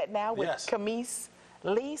music set now with Yes. Camise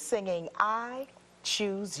Lee singing I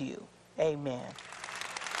Choose You. Amen.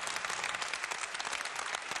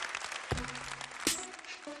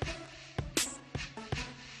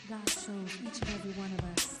 God chose each and every one of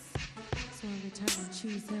us. So in return,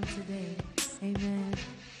 choose Him today. Amen.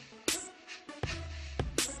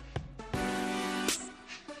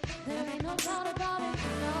 There ain't no doubt about it,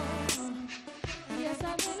 no. Yes,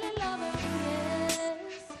 I really love Him,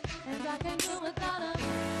 yes. And I can't do without Him.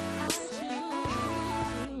 I choose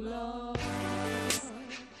you, Lord.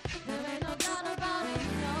 There ain't no doubt about it,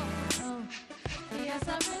 no. Yes,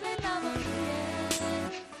 I really love Him,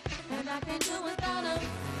 yes. And I can't do without Him.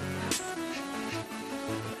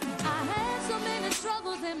 I had so many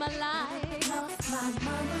struggles in my life. Lost my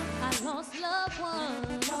mother, I lost loved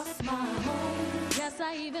ones, lost my home. Yes,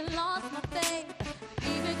 I even lost my faith.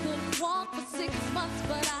 Even couldn't walk for 6 months,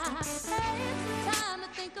 but I had some time to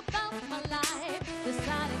think about my life.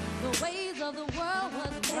 Decided the ways of the world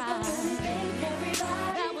wasn't right.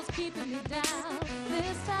 That was keeping me down.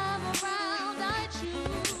 This time around, I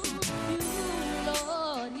choose you,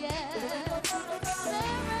 Lord.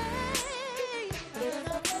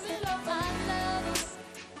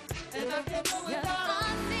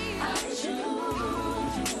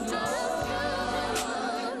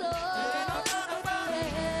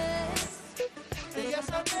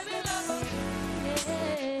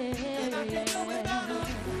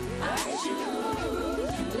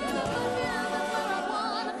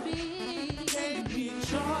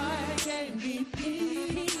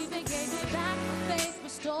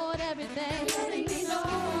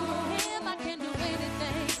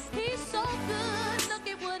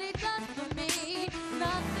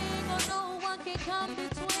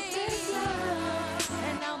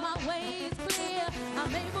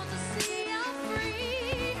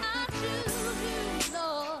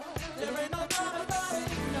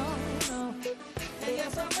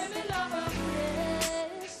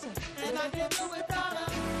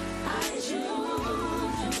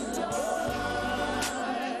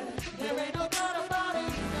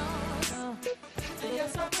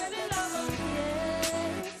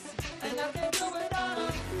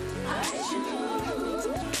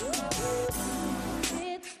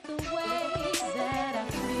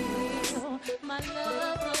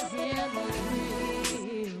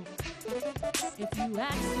 If you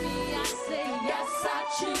ask me, I say yes, I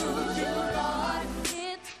choose you, Lord.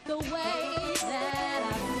 It's the way that I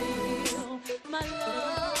feel. My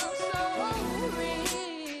love so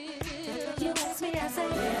real. You ask me, I say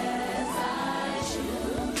yes, I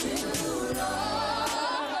choose you, Lord.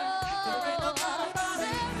 There ain't no doubt about it.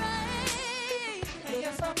 And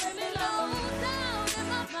yes, I really love you down in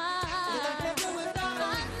my mind. And I can't do without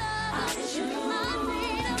my love. I choose my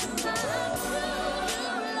freedom. I choose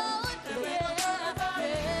you, Lord.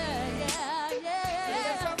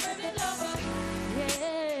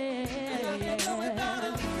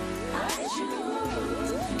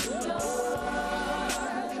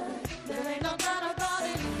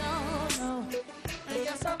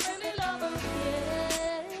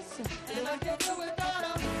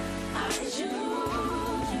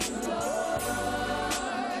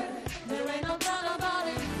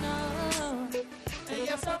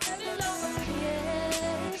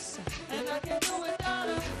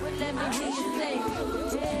 Let me hear you say,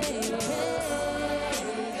 hey, hey,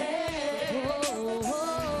 hey, oh,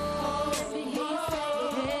 oh. Let me hear you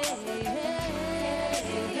say,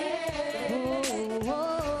 hey, hey, oh, oh.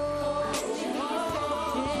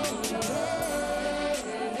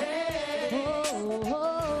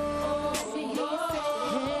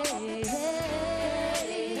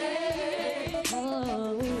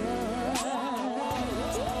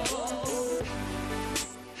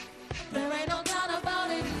 There ain't no doubt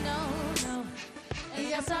about it, no, no.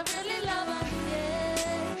 Yes, I really love him,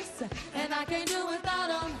 yes. And I can't do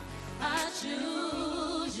without him. I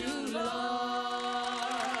choose you, Lord.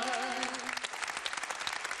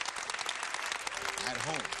 At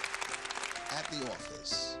home, at the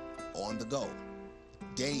office, on the go,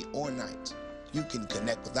 day or night, you can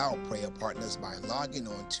connect with our prayer partners by logging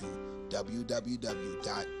on to www.watc.tv.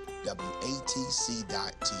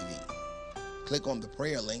 Click on the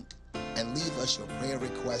prayer link and leave us your prayer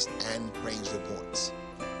requests and praise reports.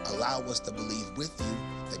 Allow us to believe with you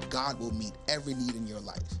that God will meet every need in your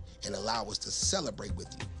life, and allow us to celebrate with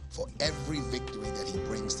you for every victory that he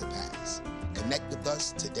brings to pass. Connect with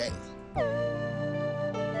us today.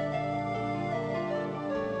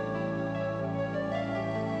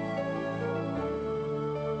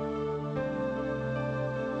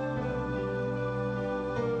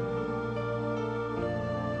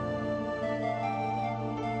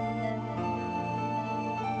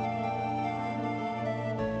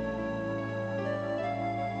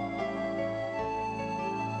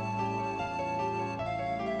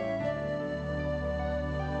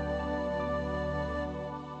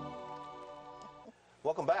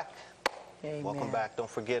 Welcome back. Amen. Welcome back. Don't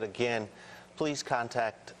forget, again, please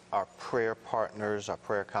contact our prayer partners, our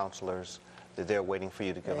prayer counselors. They're waiting for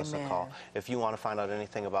you to give us a call. If you want to find out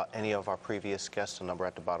anything about any of our previous guests, the number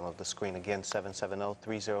at the bottom of the screen, again,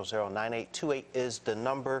 770-300-9828 is the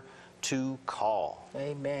number to call.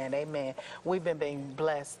 Amen, amen. We've been being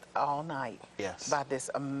blessed all night by this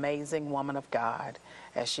amazing woman of God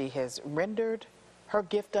as she has rendered her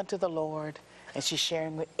gift unto the Lord, and she's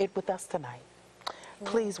sharing it with us tonight.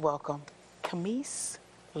 Please welcome Camise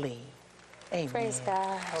Lee. Amen. Praise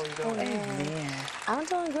God. How are you doing? Amen. I'm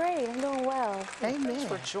doing great. I'm doing well. Amen. Thanks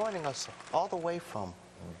for joining us all the way from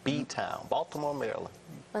B-Town, Baltimore, Maryland.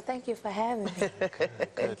 Well, thank you for having me.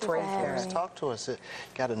 Good. for having me. Talk to us.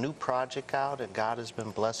 Got a new project out, and God has been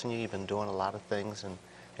blessing you. You've been doing a lot of things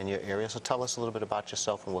in your area. So tell us a little bit about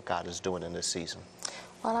yourself and what God is doing in this season.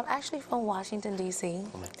 Well, I'm actually from Washington, D.C.,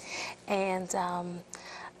 and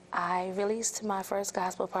I released my first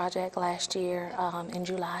gospel project last year in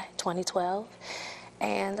July 2012.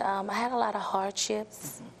 And I had a lot of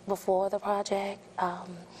hardships before the project.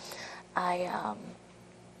 I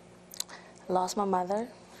lost my mother.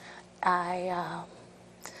 I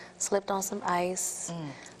slipped on some ice,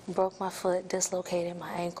 broke my foot, dislocated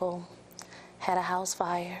my ankle, had a house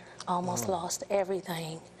fire, almost lost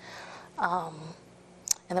everything.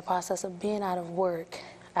 In the process of being out of work,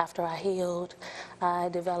 after I healed, I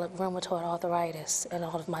developed rheumatoid arthritis in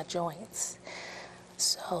all of my joints.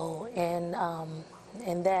 So in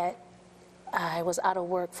that, I was out of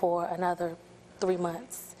work for another 3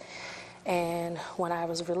 months. And when I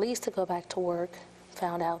was released to go back to work,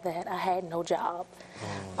 found out that I had no job.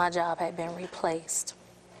 My job had been replaced.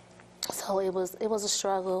 So it was a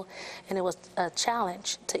struggle, and it was a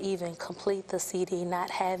challenge to even complete the CD, not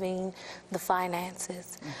having the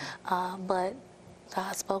finances. But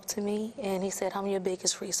God spoke to me, and he said, I'm your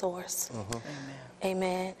biggest resource. Amen.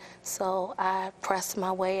 Amen. So I pressed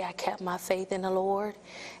my way. I kept my faith in the Lord,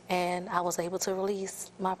 and I was able to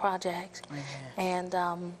release my project. Amen.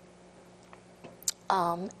 And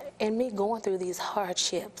in me going through these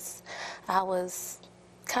hardships, I was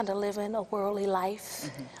kind of living a worldly life,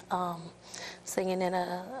 singing in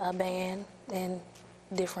a band in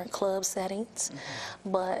different club settings.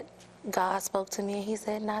 But God spoke to me and he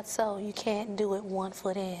said, not so. You can't do it 1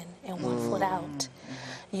 foot in and 1 foot out.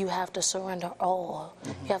 You have to surrender all.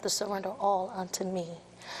 You have to surrender all unto me.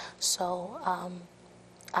 So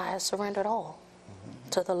I surrendered all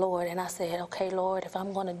to the Lord, and I said, okay, Lord, if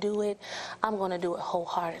I'm going to do it, I'm going to do it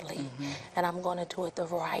wholeheartedly, and I'm going to do it the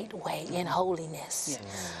right way, in holiness.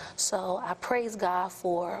 So I praise God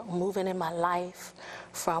for moving in my life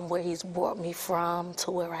from where he's brought me from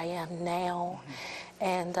to where I am now.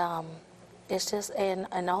 And it's just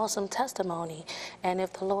an awesome testimony. And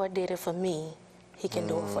if the Lord did it for me, he can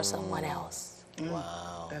do it for someone else.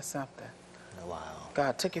 Wow. That's something. Wow.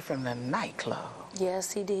 God took you from the nightclub.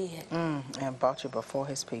 Yes, he did. And brought you before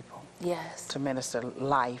his people. Yes. To minister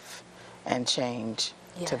life and change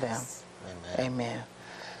to them. Amen. Amen.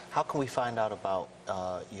 How can we find out about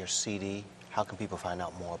your CD? How can people find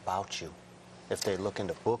out more about you? If they're looking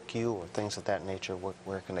to book you or things of that nature,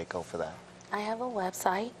 where can they go for that? I have a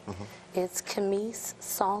website. It's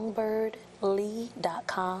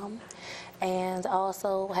CamisSongbbirdLee.com. And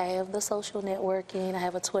also have the social networking. I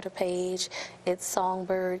have a Twitter page. It's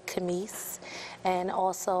Songbird Camise. And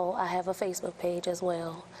also I have a Facebook page as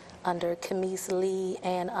well under Camise Lee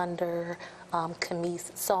and under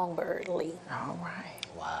Camise Songbird Lee. All right.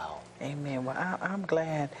 Wow. Amen. Well, I'm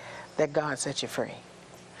glad that God set you free.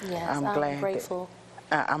 Yes, I'm glad grateful.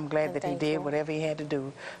 I'm glad and that he did thankful. whatever he had to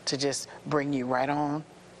do to just bring you right on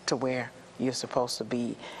to where you're supposed to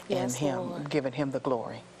be in Yes, him, Lord. giving him the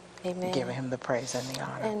glory. Amen. Giving him the praise and the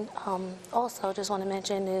honor. And also, just want to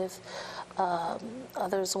mention, if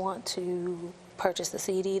others want to purchase the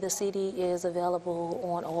CD is available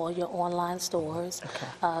on all your online stores.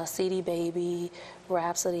 CD Baby,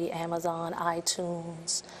 Rhapsody, Amazon,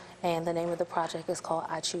 iTunes, and the name of the project is called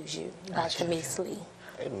I Choose You by Camise Lee.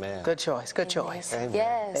 Amen. Good choice. Good choice. Amen.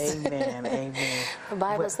 Yes. Amen. Amen. The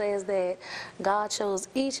Bible says that God chose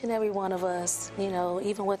each and every one of us, you know,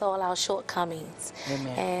 even with all our shortcomings.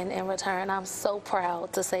 Amen. And in return, I'm so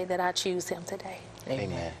proud to say that I choose him today.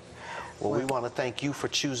 Amen. Well, we want to thank you for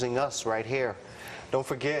choosing us right here. Don't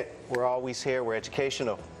forget, we're always here. We're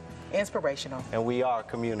educational. Inspirational. And we are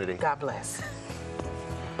community. God bless.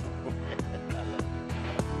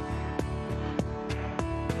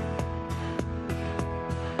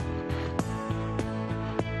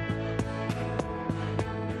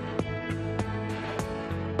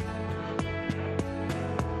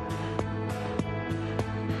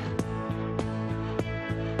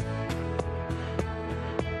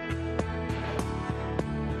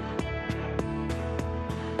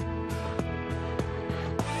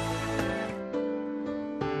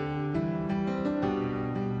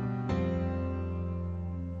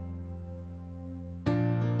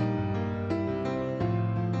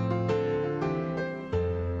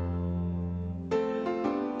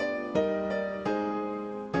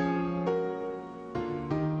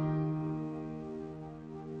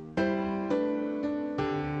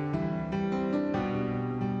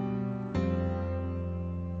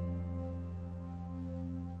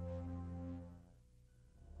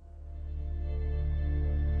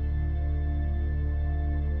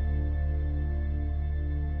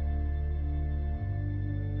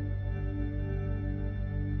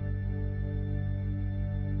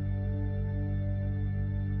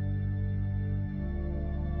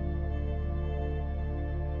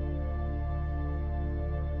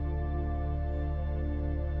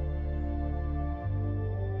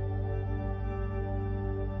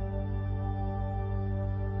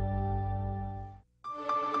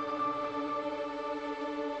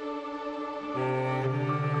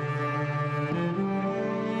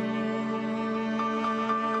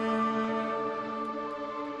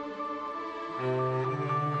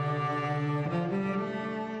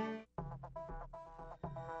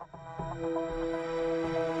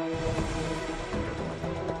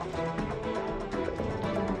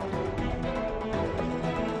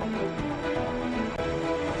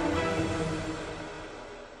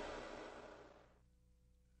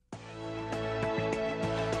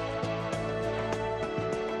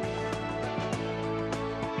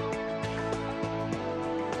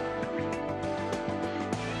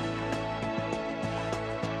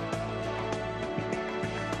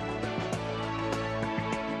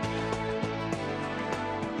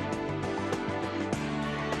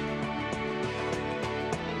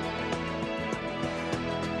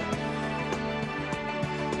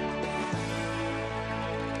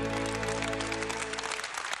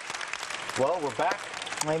 Well, we're back.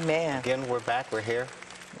 Amen. Again, we're back. We're here.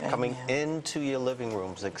 Coming Amen. into your living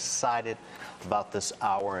rooms. Excited about this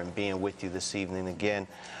hour and being with you this evening. Again,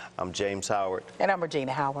 I'm James Howard. And I'm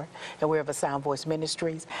Regina Howard, and we're of A Sound Voice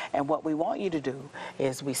Ministries. And what we want you to do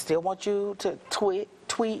is we still want you to tweet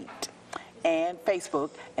and Facebook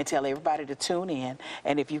and tell everybody to tune in.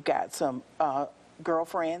 And if you've got some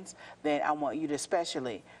girlfriends, then I want you to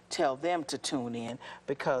especially tell them to tune in,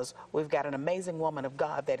 because we've got an amazing woman of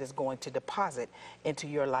God that is going to deposit into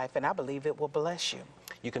your life, and I believe it will bless you.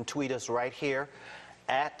 You can tweet us right here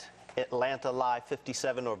at Atlanta Live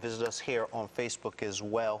 57 or visit us here on Facebook as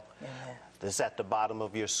well. Amen. This is at the bottom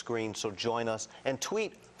of your screen, so join us and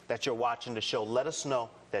tweet that you're watching the show. Let us know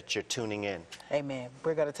that you're tuning in. Amen.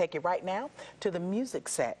 We're going to take you right now to the music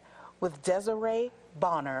set with Desiree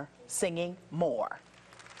Bonner singing More.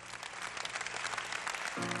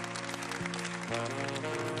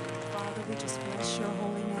 Father, we just bless your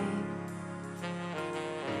holy name.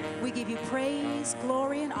 We give you praise,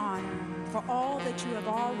 glory, and honor for all that you have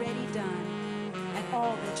already done and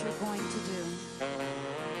all that you're going to do.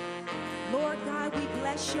 Lord God, we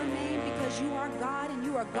bless your name because you are God and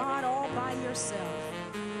you are God all by yourself.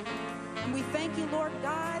 And we thank you, Lord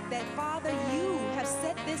God, that, Father, you have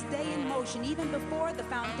set this day in motion even before the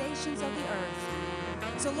foundations of the earth.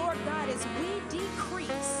 So, Lord God, as we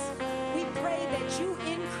decrease, we pray that you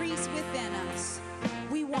increase within us.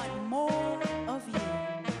 We want more of you.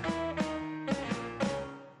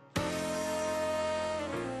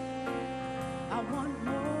 I want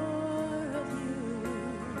more of you.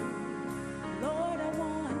 Lord, I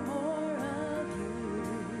want more of you.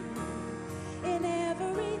 In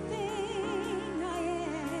everything I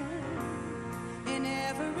am, in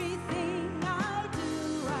everything I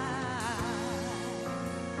do, I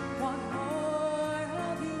want more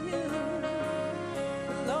of you.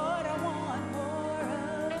 Lord, I want more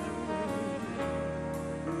of you.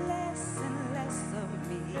 Less and less of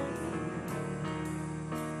me,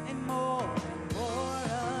 and more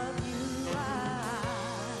of you. I'm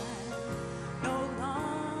no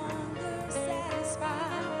longer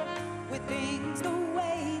satisfied with things the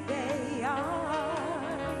way they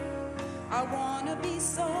are. I want to be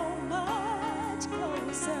so much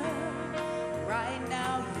closer. Right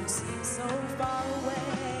now you seem so far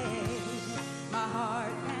away. My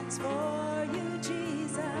heart pants for you,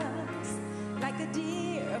 Jesus, like a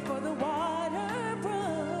deer for the water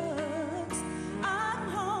brooks. I'm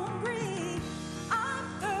hungry, I'm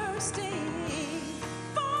thirsty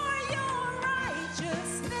for your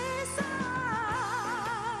righteousness. I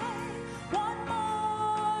want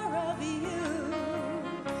more of you.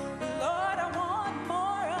 Lord, I want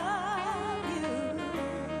more of you.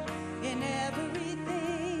 In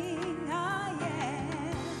everything I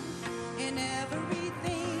am, in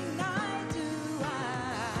everything I do, I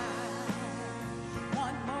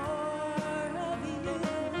want more of you.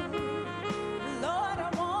 Lord, I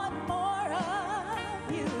want more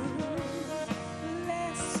of you.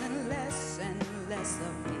 Less and less and less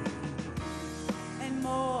of me, and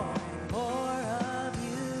more of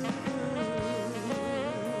you.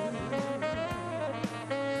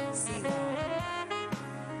 See, Lord.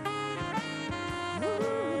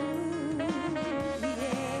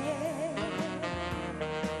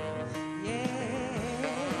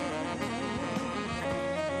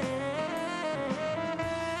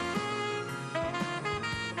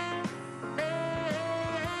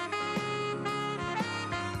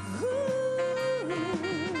 Ooh,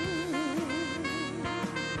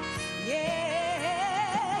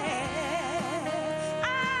 I'm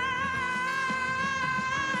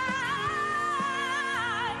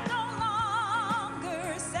no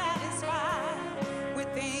longer satisfied with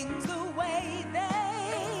things the way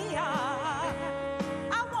they are.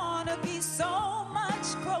 I want to be so much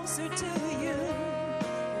closer to you.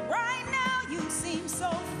 Right now you seem so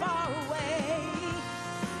far away.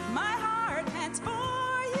 My heart pants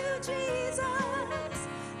for you, Jesus,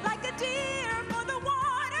 like a deer for the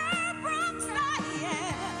water brooks. I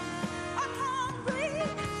am.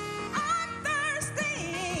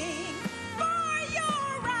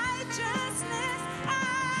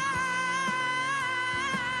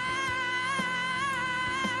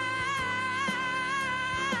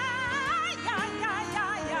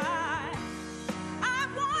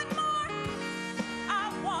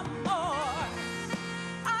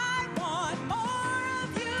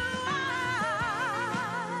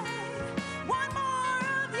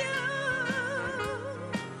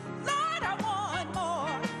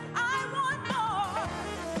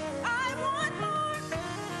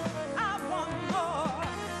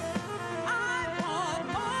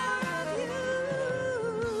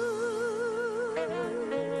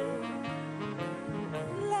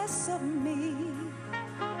 less of me,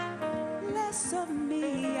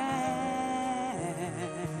 and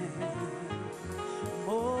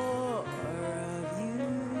more of you.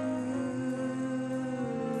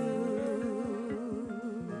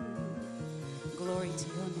 Glory to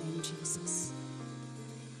your name, Jesus.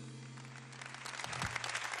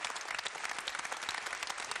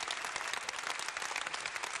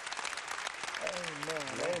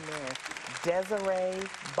 Amen. Desiree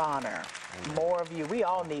Bonner. More of you. We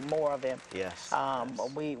all need more of him. Yes.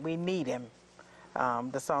 We need him.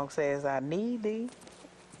 The song says, I need thee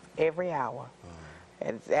every hour.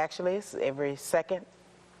 And actually, it's every second,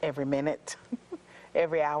 every minute,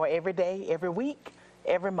 every hour, every day, every week,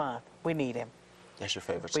 every month. We need him. That's your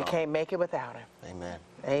favorite song. We can't make it without him. Amen.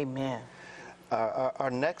 Amen. Our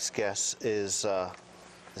next guest is an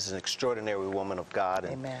extraordinary woman of God.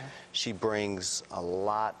 And Amen. she brings a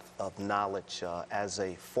lot of knowledge as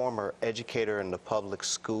a former educator in the public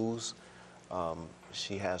schools.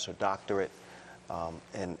 She has her doctorate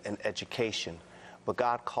in education. But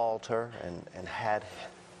God called her and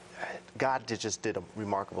God just did a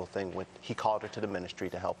remarkable thing when He called her to the ministry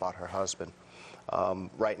to help out her husband.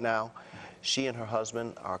 Right now, she and her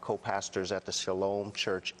husband are co-pastors at the Shalom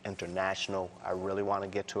Church International. I really want to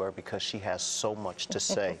get to her because she has so much to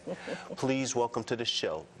say. Please welcome to the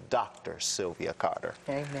show, Dr. Sylvia Carter.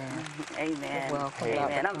 Amen. Amen. Welcome,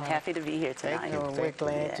 Amen. Dr. I'm happy to be here tonight. Thank you. Well, we're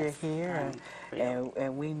glad you're here,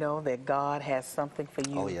 and we know that God has something for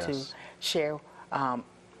you to share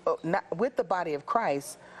not with the body of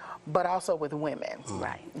Christ, but also with women.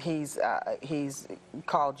 Right. He's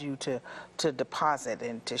called you to deposit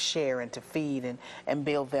and to share and to feed and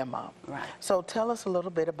build them up. Right. So tell us a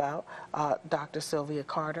little bit about Dr. Sylvia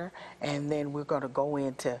Carter, and then we're going to go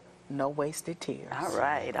into No Wasted Tears. All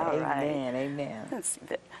right. All right. Amen. Amen.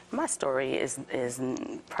 My story is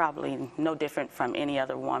probably no different from any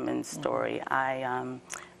other woman's story.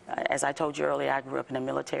 As I told you earlier, I grew up in a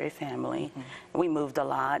military family. We moved a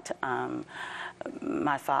lot.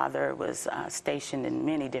 My father was stationed in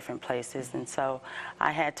many different places, and so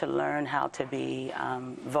I had to learn how to be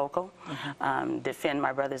vocal, defend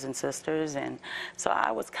my brothers and sisters, and so I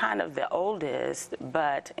was kind of the oldest,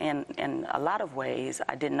 but in a lot of ways,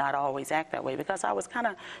 I did not always act that way because I was kind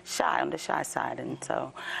of shy, on the shy side, and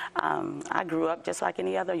so I grew up just like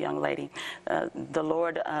any other young lady. The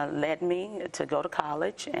Lord led me to go to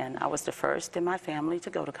college, and I was the first in my family to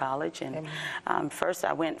go to college, and first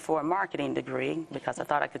I went for a marketing degree because I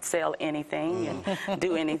thought I could sell anything and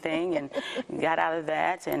do anything, and got out of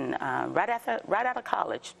that, and right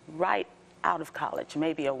out of college,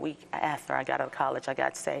 maybe a week after I got out of college, I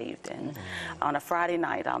got saved. And on a Friday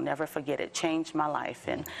night, I'll never forget it, changed my life.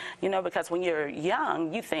 And, you know, because when you're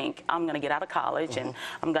young, you think, I'm going to get out of college and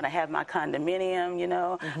I'm going to have my condominium, you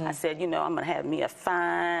know. I said, you know, I'm going to have me a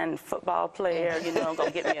fine football player, you know, I'm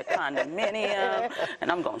going to get me a condominium,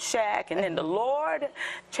 and I'm going to shack. And then the Lord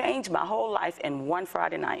changed my whole life in one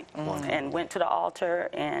Friday night, and went to the altar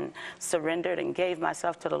and surrendered and gave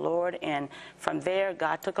myself to the Lord. And from there,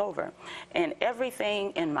 God took over. And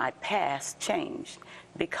everything in my past changed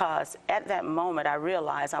because at that moment I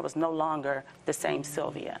realized I was no longer the same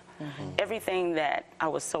Sylvia. Everything that I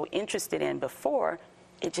was so interested in before,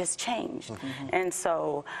 it just changed. And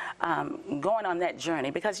so going on that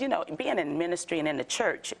journey, because, you know, being in ministry and in the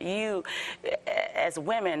church, you, as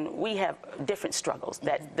women, we have different struggles.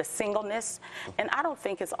 That the singleness, and I don't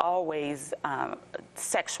think it's always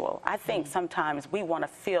sexual. I think sometimes we want to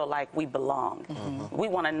feel like we belong. We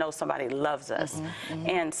want to know somebody loves us.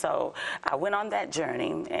 And so I went on that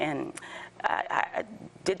journey, and I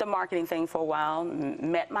did the marketing thing for a while,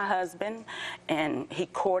 met my husband, and he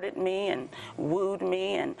courted me and wooed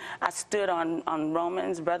me, and I stood on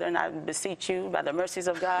Romans, brethren, I beseech you by the mercies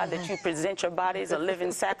of God that you present your bodies a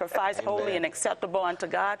living sacrifice, holy and acceptable unto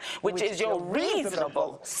God, which is your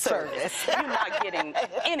reasonable service. You're not getting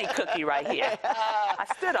any cookie right here. I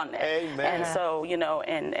stood on that. Amen. And so, you know,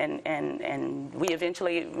 and we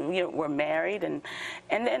eventually were married, and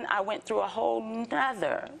then I went through a whole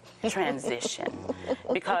nother transition.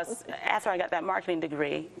 Because after I got that marketing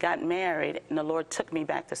degree, got married, and the Lord took me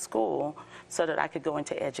back to school so that I could go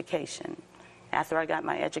into education. After I got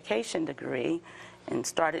my education degree and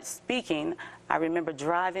started speaking, I remember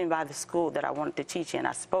driving by the school that I wanted to teach in.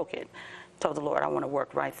 I spoke it, told the Lord I want to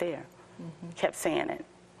work right there. Kept saying it.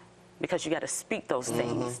 Because you got to speak those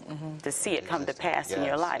things to see it come to pass in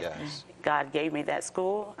your life. God gave me that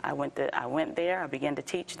school. I went there. I began to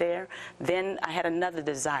teach there. Then I had another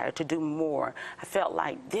desire to do more. I felt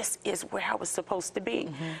like this is where I was supposed to be.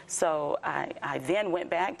 So I then went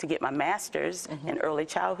back to get my master's in early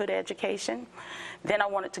childhood education. Then I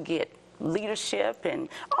wanted to get leadership and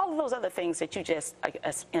all of those other things that you just,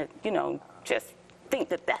 you know, just think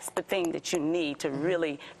that that's the thing that you need to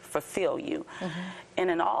really fulfill you. And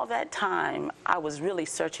in all that time, I was really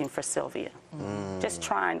searching for Sylvia, just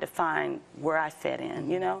trying to find where I fit in,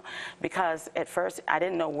 you know, because at first I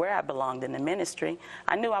didn't know where I belonged in the ministry.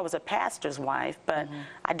 I knew I was a pastor's wife, but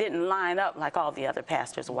I didn't line up like all the other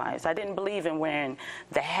pastors' wives. I didn't believe in wearing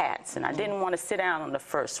the hats, and I didn't want to sit down on the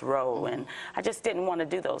first row, and I just didn't want to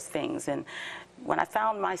do those things. And when I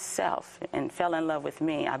found myself and fell in love with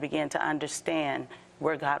me, I began to understand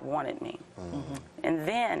where God wanted me. And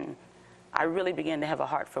then I really began to have a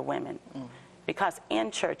heart for women, because in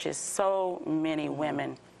churches, so many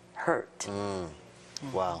women hurt.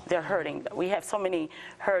 Wow. They're hurting. We have so many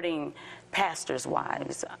hurting pastors'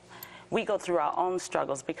 wives. We go through our own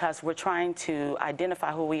struggles because we're trying to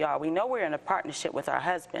identify who we are. We know we're in a partnership with our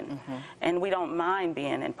husband, and we don't mind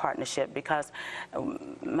being in partnership, because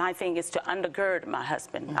my thing is to undergird my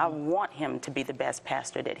husband. I want him to be the best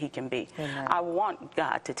pastor that he can be. I want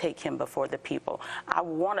God to take him before the people. I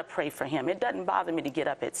want to pray for him. It doesn't bother me to get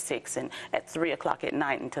up at 6 and at 3 o'clock at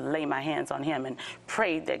night and to lay my hands on him and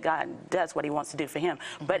pray that God does what he wants to do for him.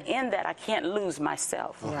 But in that, I can't lose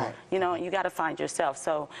myself. You know, you got to find yourself.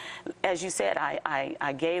 So, as you said,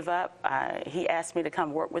 I gave up. He asked me to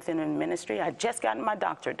come work with him in ministry. I just gotten my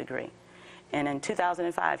doctorate degree. And in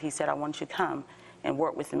 2005, he said, I want you to come and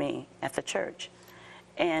work with me at the church.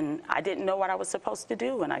 And I didn't know what I was supposed to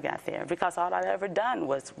do when I got there, because all I'd ever done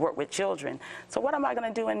was work with children. So what am I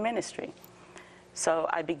going to do in ministry? So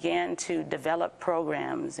I began to develop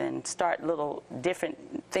programs and start little different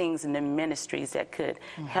things in the ministries that could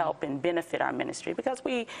help and benefit our ministry, because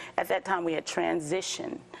we, at that time, we had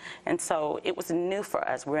transitioned. And so it was new for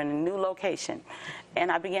us. We're in a new location.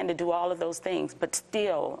 And I began to do all of those things, but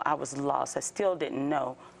still I was lost. I still didn't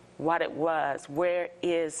know what it was. Where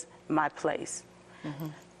is my place?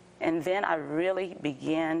 And then I really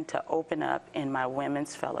began to open up in my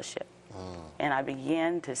women's fellowship. And I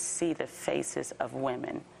began to see the faces of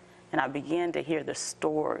women. And I began to hear the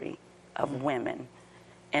story of women.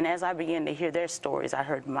 And as I began to hear their stories, I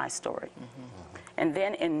heard my story. And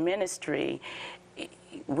then in ministry,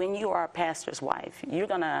 when you are a pastor's wife, you're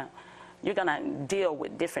gonna deal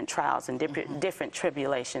with different trials and different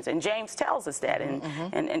tribulations. And James tells us that.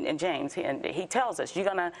 And James, he tells us you're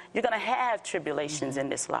gonna have tribulations in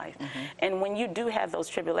this life. And when you do have those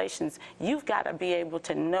tribulations, you've got to be able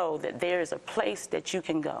to know that there is a place that you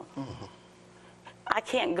can go. I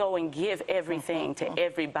can't go and give everything to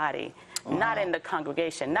everybody. Not in the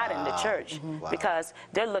congregation, not in the church, because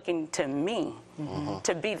they're looking to me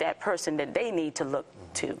to be that person that they need to look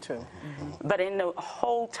to. But in the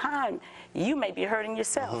whole time, you may be hurting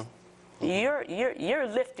yourself. You're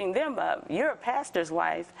lifting them up. You're a pastor's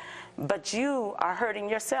wife, but you are hurting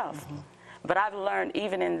yourself. But I've learned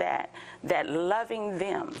even in that loving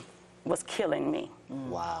them was killing me.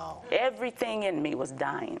 Wow. Everything in me was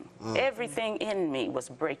dying. Everything in me was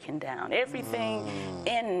breaking down. Everything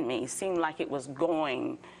in me seemed like it was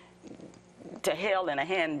going to hell in a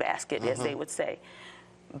handbasket, as they would say.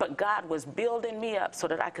 But God was building me up so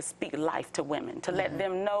that I could speak life to women, to let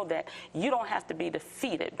them know that you don't have to be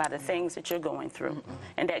defeated by the things that you're going through,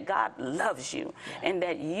 and that God loves you, and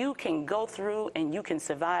that you can go through and you can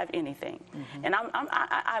survive anything. And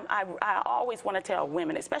I always want to tell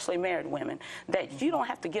women, especially married women, that you don't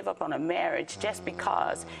have to give up on a marriage just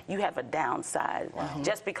because you have a downside,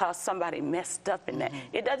 just because somebody messed up in that.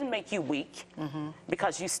 It doesn't make you weak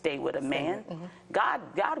because you stay with a man.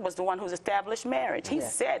 God was the one who's established marriage. He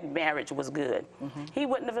said marriage was good. He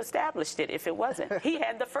wouldn't have established it if it wasn't. He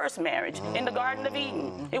had the first marriage in the Garden of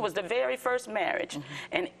Eden. It was the very first marriage.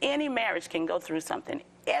 And any marriage can go through something.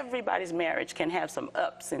 Everybody's marriage can have some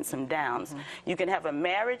ups and some downs. You can have a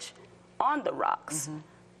marriage on the rocks.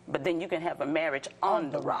 But then you can have a marriage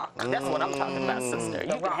on the rock. That's what I'm talking about, sister.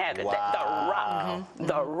 You can have it,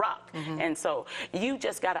 the rock. And so you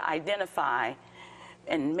just got to identify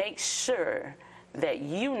and make sure that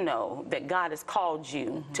you know that God has called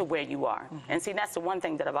you to where you are. And see, that's the one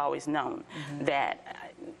thing that I've always known, that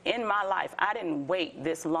in my life, I didn't wait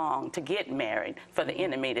this long to get married for the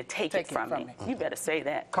enemy to take it from me. You better say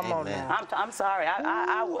that. Come on now. I'm sorry.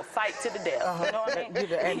 I will fight to the death. You know what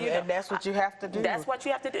I mean? And that's what you have to do. That's what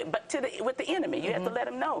you have to do. But with the enemy, you have to let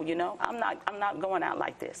him know, you know, I'm not going out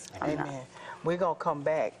like this. I'm not. We're going to come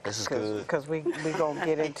back because we're going to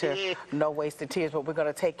get into No Wasted Tears, but we're going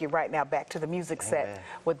to take you right now back to the music set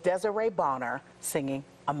with Desiree Bonner singing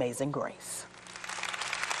Amazing Grace.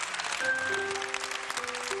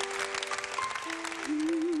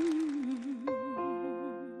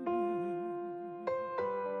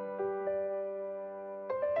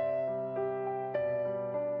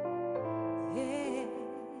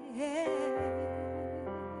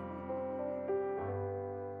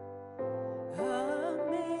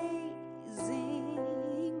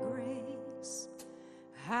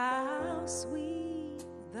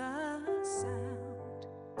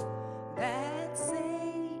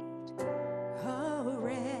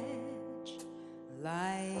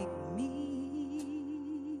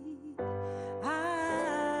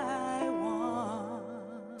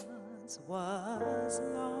 once was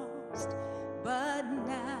lost, but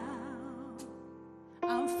now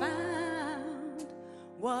I'm found,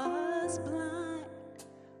 was blind,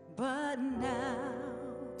 but now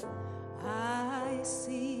I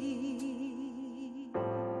see.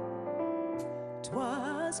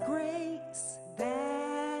 'Twas grace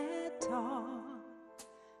that taught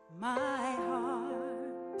my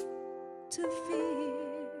heart to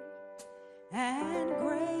fear, and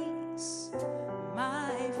grace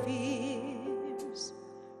my fears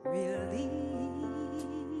relieved.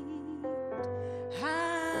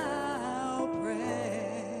 How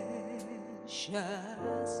precious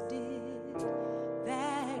did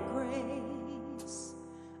that grace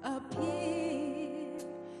appear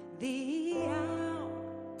the hour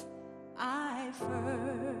I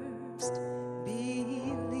first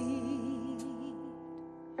believed.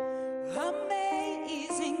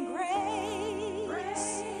 Amazing grace,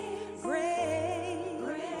 grace,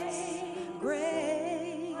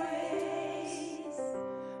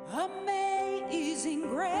 amazing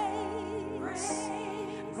grace,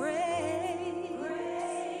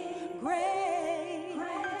 grace.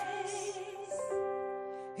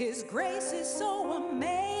 His grace is so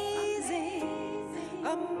amazing,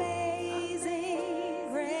 amazing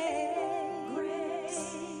grace,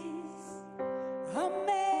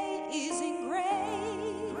 amazing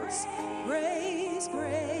grace, grace,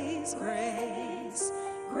 grace, grace,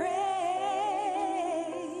 grace.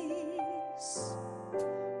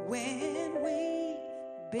 When we've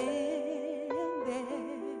been there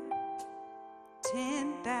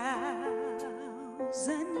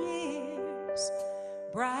 10,000 years,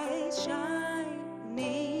 bright shining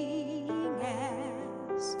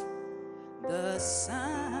as the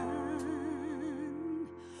sun,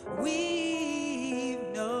 we've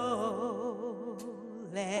no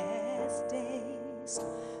less days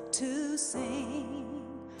to sing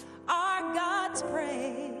our God's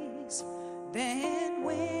praise than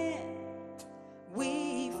when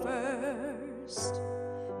we first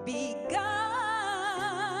begun.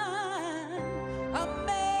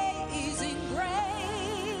 Amazing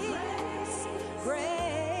grace,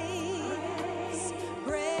 grace,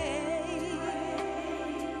 grace,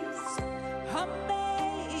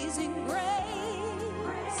 amazing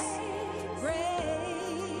grace,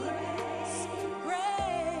 grace,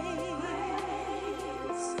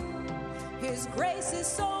 grace. His grace is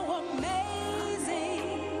so amazing,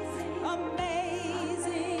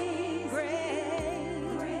 amazing grace,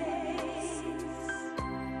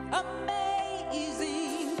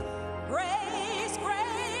 amazing grace,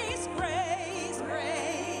 grace, grace,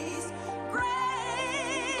 grace,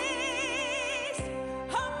 grace,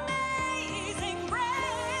 amazing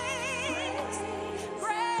grace,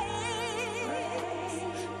 grace, grace,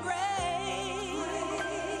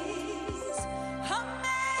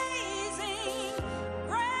 amazing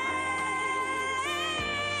grace,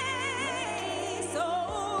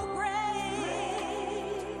 oh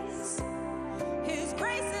grace. His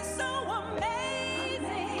grace is so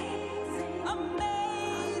amazing,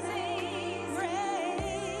 amazing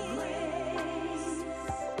grace,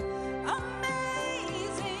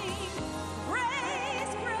 amazing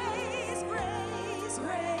grace, grace, grace,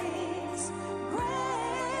 grace, grace.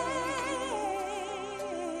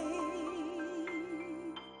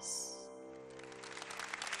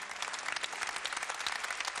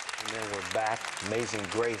 And then we're back. Amazing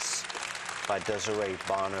Grace by Desiree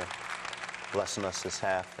Bonner, blessing us this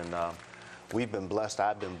half. And we've been blessed.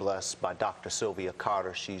 I've been blessed by Dr. Sylvia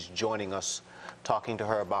Carter. She's joining us, talking to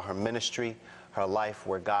her about her ministry, her life,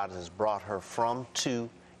 where God has brought her from to,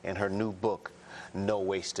 in her new book, No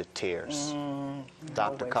Wasted Tears.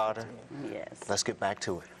 Dr. Carter, Yes. let's get back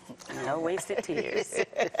to it. No wasted tears.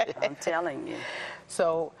 I'm telling you.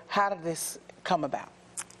 So how did this come about?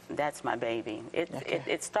 That's my baby. Okay.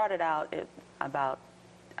 It started out about,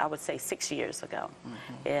 I would say, 6 years ago.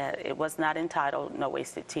 It was not entitled No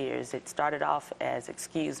Wasted Tears. It started off as,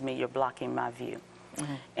 excuse me, you're blocking my view.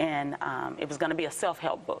 And it was going to be a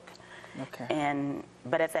self-help book. Okay.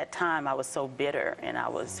 But at that time, I was so bitter, and I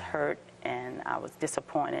was hurt, and I was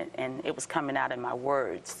disappointed, and it was coming out in my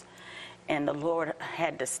words. And the Lord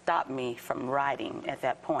had to stop me from writing at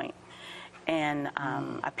that point. And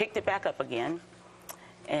I picked it back up again.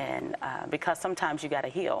 And because sometimes you got to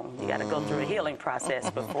heal. You got to go through a healing process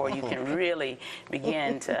before you can really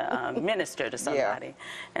begin to minister to somebody. Yeah.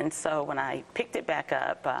 And so when I picked it back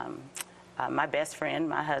up, my best friend,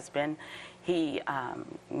 my husband, he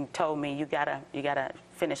told me, you gotta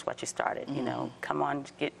finish what you started. You know, come on,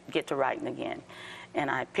 get to writing again. And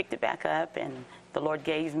I picked it back up, and the Lord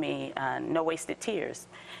gave me No Wasted Tears.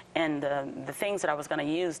 And the things that I was going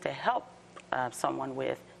to use to help someone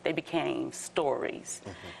with, they became stories.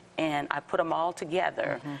 And I put them all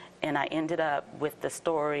together, and I ended up with the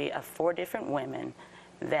story of 4 different women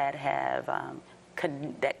that have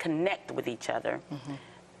that connect with each other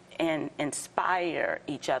and inspire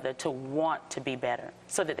each other to want to be better,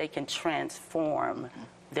 so that they can transform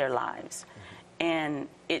their lives. And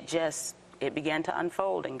it began to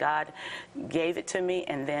unfold, and God gave it to me,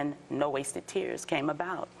 and then No Wasted Tears came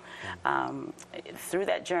about. Through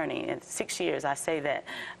that journey, in 6 years, I say that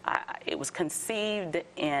it was conceived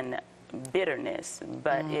in bitterness,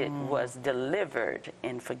 but it was delivered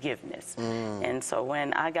in forgiveness. And so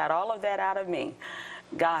when I got all of that out of me,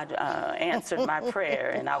 God answered my prayer,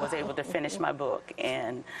 and I was able to finish my book.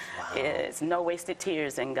 And it's no wasted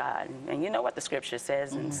tears in God. And you know what the scripture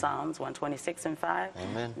says in Psalms 126:5?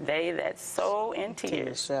 Amen. They that sow in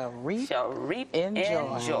tears shall reap in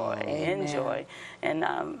in joy. In Amen. joy. And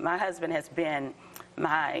my husband has been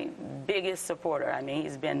my biggest supporter. I mean,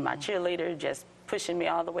 he's been my cheerleader, just pushing me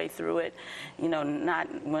all the way through it. You know, not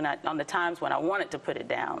when on the times when I wanted to put it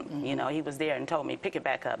down, you know, he was there and told me, pick it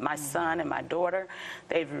back up. My son and my daughter,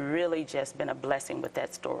 they've really just been a blessing with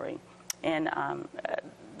that story. And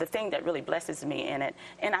the thing that really blesses me in it,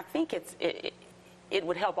 and I think it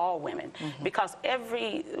would help all women, because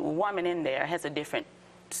every woman in there has a different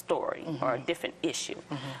story or a different issue.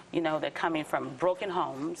 You know, they're coming from broken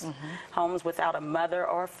homes, homes without a mother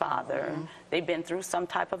or a father. They've been through some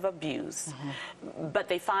type of abuse, but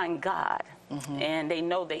they find God, and they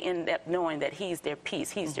end up knowing that He's their peace,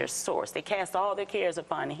 He's their source. They cast all their cares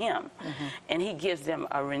upon Him, and He gives them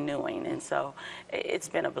a renewing. And so it's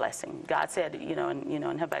been a blessing. God said,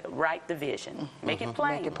 in Habakkuk, write the vision, make it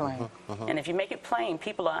plain. Make it plain. And if you make it plain,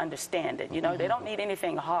 people will understand it. You know, they don't need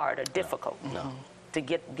anything hard or difficult. To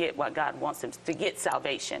get what God wants them to get,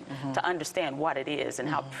 salvation, to understand what it is and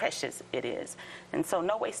how precious it is. And so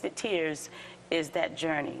No Wasted Tears is that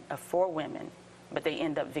journey of 4 women, but they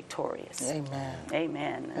end up victorious. Amen.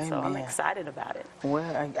 Amen. And so I'm Amen. excited about it.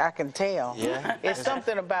 Well, I can tell. Yeah. It's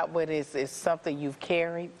something about what it's something you've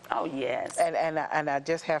carried. Oh, yes. And I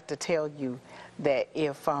just have to tell you that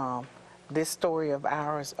if this story of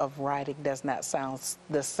ours of writing does not sound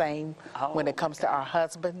the same when it comes to our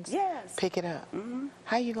husbands, Yes. pick it up.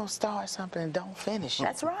 How you going to start something and don't finish it?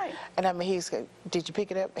 That's right. And I mean, did you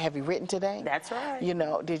pick it up? Have you written today? That's right. You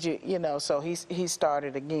know, did you, so he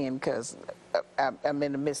started again, because I'm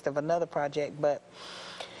in the midst of another project, but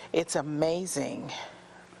it's amazing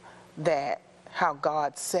that how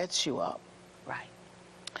God sets you up Right.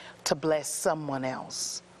 to bless someone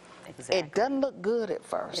else. Exactly. It doesn't look good at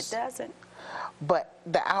first. It doesn't. But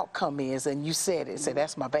the outcome is, and you said it, say,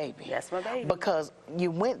 that's my baby. That's my baby. Because you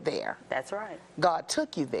went there. That's right. God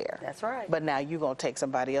took you there. That's right. But now you're going to take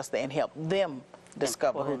somebody else there and help them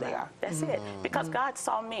discover pull who them they out. are. That's it. Because God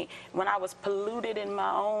saw me when I was polluted in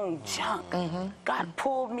my own junk. God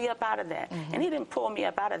pulled me up out of that. And He didn't pull me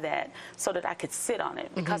up out of that so that I could sit on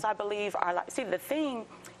it. Because I believe our life. See, the thing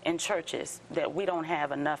in churches that we don't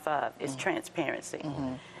have enough of is transparency.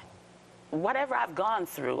 Whatever I've gone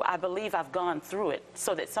through, I believe I've gone through it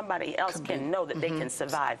so that somebody else can know that they can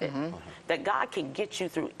survive it. That God can get you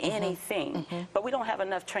through anything. But we don't have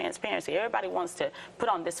enough transparency. Everybody wants to put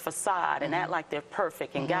on this facade and act like they're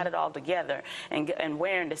perfect and got it all together and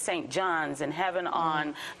wearing the St. John's and having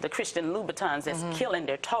on the Christian Louboutins that's killing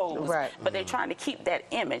their toes. Right. But they're trying to keep that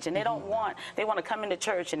image, and they don't want, they want to come into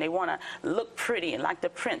church and they want to look pretty and like the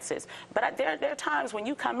princess. But there are times when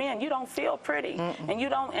you come in, you don't feel pretty, and you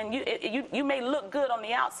don't, and you may look good on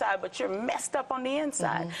the outside, but you're messed up on the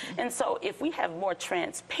inside. And so if we have more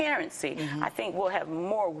transparency, I think we'll have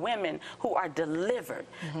more women who are delivered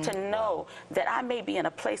to know that I may be in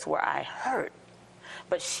a place where I hurt,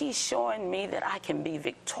 but she's showing me that I can be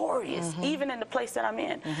victorious even in the place that I'm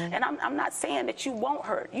in. And I'm not saying that you won't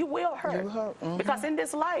hurt. You will hurt. Because in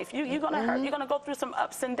this life, you're going to hurt. You're going to go through some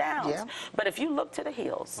ups and downs. Yeah. But if you look to the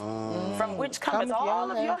hills, from which cometh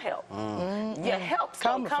all of your help, your help's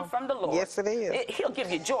going to come from the Lord. Yes, it is. He'll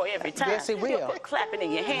give you joy every time. Yes, He will. He'll put clapping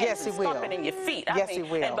in your hands Yes, He and will. stomping in your feet. Yes, He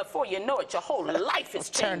will. And before you know it, your whole life is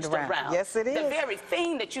Turned changed around. Yes, it The is. very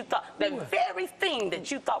thing that you thought,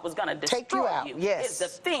 was going to destroy Take you out. Yes. is the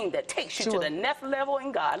thing that takes you to the next level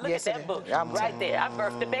in God. Look Yes, at it that is. book I'm right there. I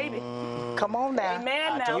birthed a baby. Come on now.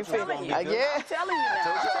 Amen. Now I'm telling you. Yeah. I'm telling you now.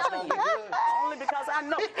 I'm telling you. Only because I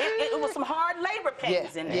know it was some hard labor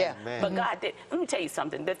pains in there. Yeah. But God did. Let me tell you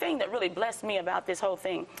something. The thing that really blessed me about this whole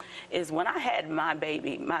thing is when I had my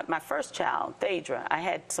baby, my first child, Thaedra, I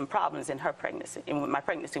had some problems in her pregnancy, in my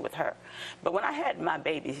pregnancy with her. But when I had my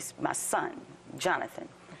baby, my son, Jonathan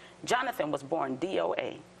was born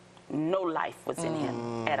DOA. No life was in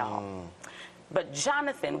him at all. But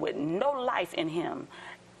Jonathan, with no life in him,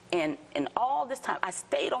 And all this time, I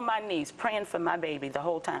stayed on my knees praying for my baby the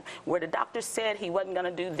whole time. Where the doctor said he wasn't going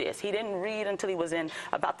to do this. He didn't read until he was in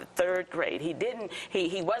about the 3rd grade.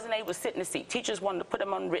 He wasn't able to sit in the seat. Teachers wanted to put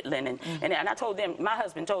him on Ritalin. And I told them, my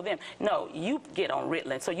husband told them, no, you get on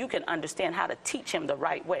Ritalin so you can understand how to teach him the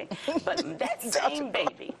right way. But that same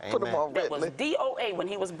baby that was DOA when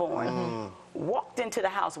he was born walked into the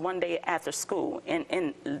house one day after school,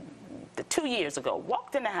 and 2 years ago,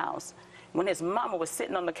 walked in the house when his mama was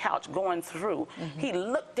sitting on the couch going through. He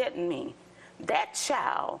looked at me. That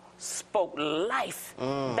child spoke life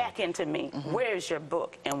back into me. Where's your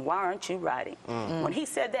book and why aren't you writing? When he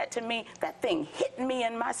said that to me, that thing hit me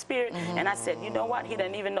in my spirit, and I said, you know what? He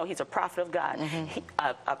doesn't even know he's a prophet of God.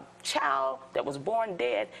 A child that was born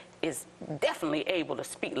dead is definitely able to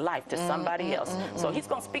speak life to somebody else. So he's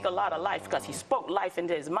going to speak a lot of life because he spoke life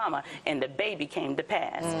into his mama, and the baby came to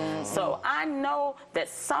pass. So I know that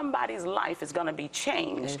somebody's life is going to be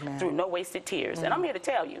changed through no wasted tears. And I'm here to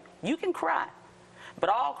tell you, you can cry.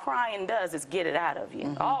 But all crying does is get it out of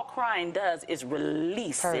you. All crying does is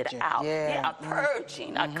release it out. A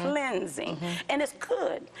purging, a cleansing. And it's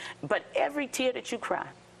good. But every tear that you cry,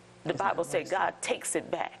 the Bible said God takes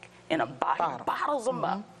it back in a bottle. He bottles them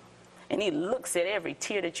up. And he looks at every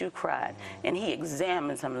tear that you cried, and he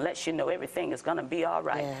examines them, lets you know everything is going to be all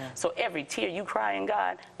right. So every tear you cry in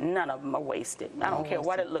God, none of them are wasted. I don't care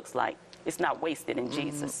what it looks like. It's not wasted in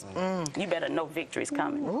Jesus. You better know victory's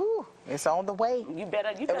coming. Ooh, it's on the way. You better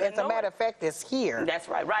As a matter of fact, it's here. That's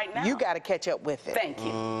right now. You got to catch up with it. Thank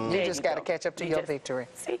you. You just got to catch up to your victory.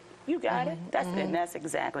 See, you got it. That's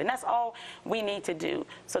exactly. And that's all we need to do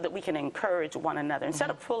so that we can encourage one another.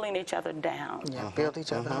 Instead of pulling each other down. Build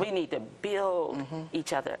each other up. We need to build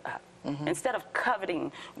each other up. Instead of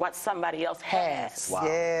coveting what somebody else has. Wow.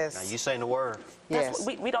 Yes. Now you saying the word. That's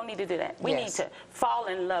what, we don't need to do that. We need to fall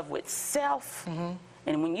in love with self.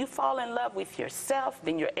 And when you fall in love with yourself,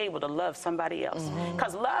 then you're able to love somebody else.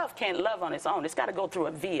 Because love can't love on its own. It's got to go through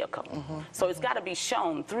a vehicle. So it's got to be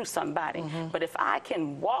shown through somebody. But if I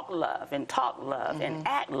can walk love and talk love and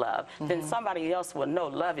act love, then somebody else will know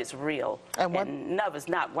love is real. And love is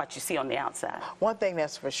not what you see on the outside. One thing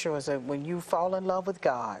that's for sure is that when you fall in love with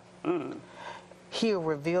God, He'll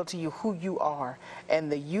reveal to you who you are,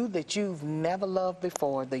 and the you that you've never loved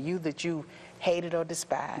before, the you that you hated or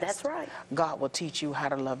despised. That's right. God will teach you how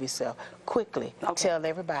to love yourself. Quickly, tell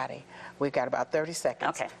everybody. We've got about 30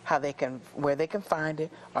 seconds. How they can, where they can find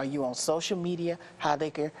it. Are you on social media? How they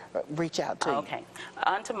can reach out to you.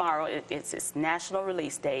 On tomorrow, it's its national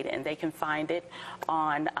release date, and they can find it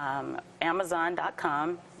on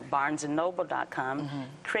Amazon.com, BarnesandNoble.com,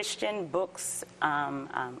 Christian Books,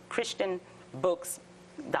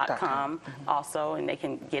 christianbooks.com also, and they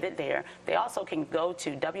can get it there. They also can go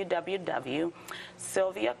to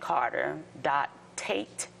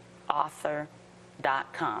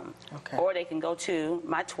www.sylviacarter.tateauthor.com. Or they can go to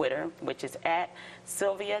my Twitter, which is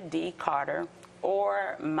 @SylviaD.Carter,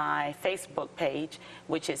 or my Facebook page,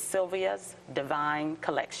 which is Sylvia's Divine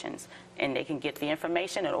Collections. And they can get the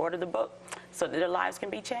information and order the book so that their lives can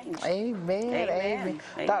be changed. Amen.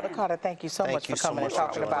 Dr. Carter, thank you so much for coming and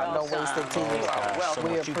talking about no wasted tears. You are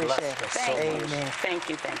welcome. We appreciate it. Amen. Thank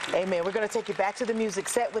you. Amen. We're going to take you back to the music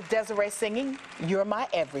set with Desiree singing You're My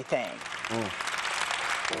Everything.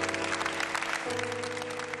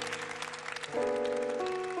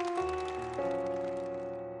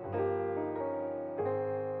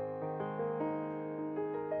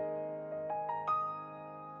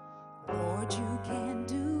 Lord, you can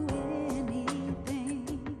do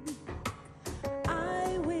anything.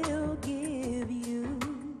 I will give you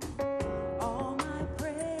all my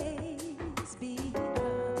praise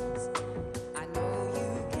because I know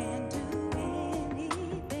you can do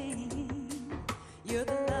anything. You're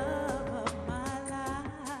the love of my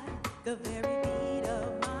life, the very beat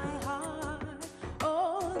of my heart.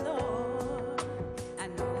 Oh Lord, I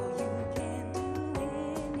know you can do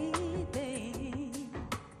anything.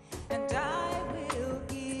 And I will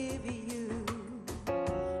give you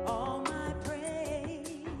all my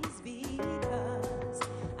praise because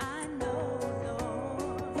I know,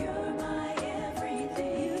 Lord, you're my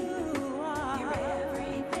everything. You are. You're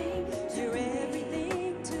everything. You're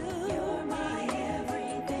everything too. You're my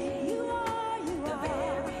everything. You are. You are.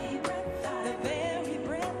 The very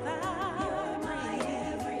breath I You're my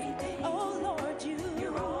everything. Oh Lord,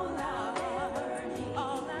 you're all I'll ever need.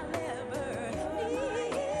 All I'll ever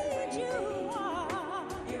need. You are.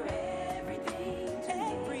 You're everything.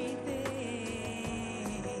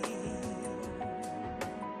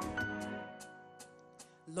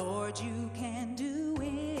 Lord, you can do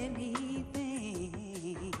anything.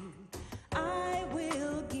 I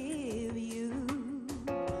will give you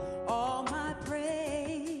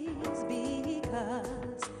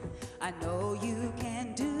I know you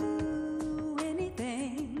can do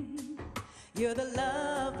anything. You're the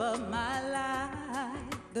love of my life,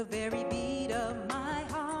 the very beat of my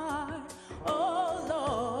heart. Oh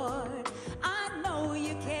Lord, I know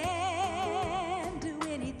you can do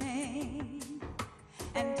anything,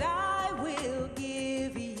 and I will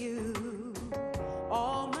give you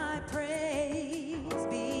all my praise,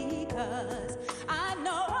 because I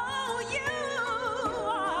know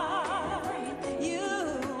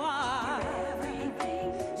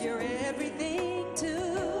you're everything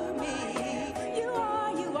to me. You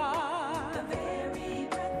are the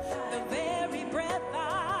very breath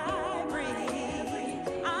I breathe.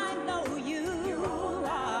 I know you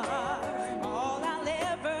are all I'll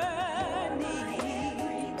ever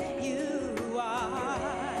need. You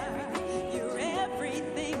are, you're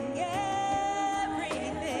everything,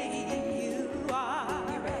 everything. You are,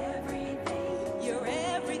 you're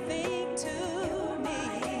everything to me.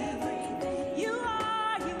 You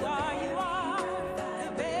are the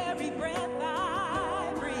very breath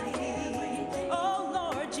I breathe. Oh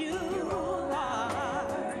Lord, you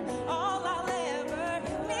are all I'll ever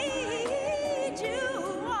need.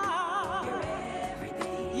 You are,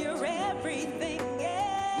 you're everything,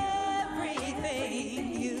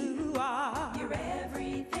 everything. You are, you're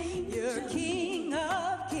everything. You're King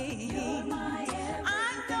of Kings.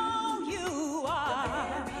 I know you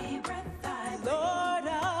are Lord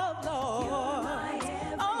of Lords.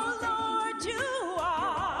 Oh Lord, you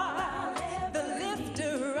are the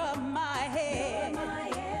lifter of my head.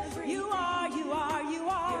 You are,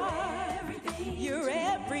 you're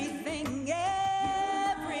everything,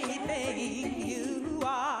 everything. You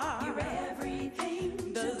are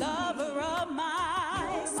the lover of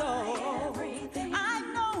my soul. I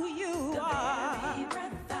know you are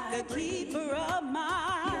the keeper of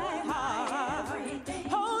my heart.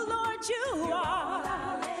 Oh Lord, you are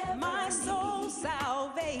my soul's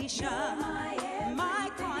salvation, my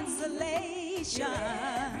consolation.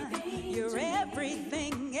 You're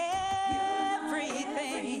everything,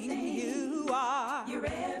 everything. You are, you're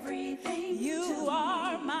everything. You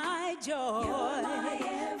are my joy.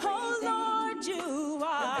 Oh Lord, you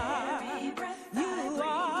are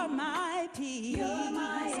my peace.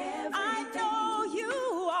 I know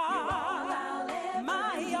you are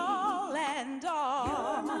my all and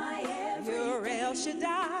all. You're El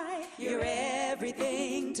Shaddai. You're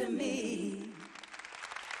everything to me.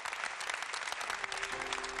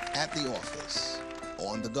 At the office,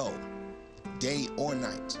 on the go, day or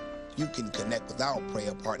night, you can connect with our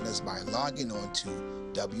prayer partners by logging on to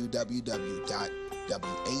www.watc.tv.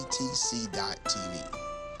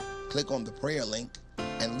 Click on the prayer link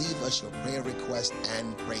and leave us your prayer requests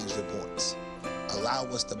and praise reports. Allow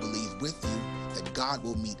us to believe with you that God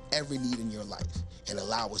will meet every need in your life, and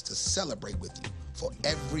allow us to celebrate with you for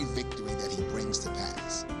every victory that He brings to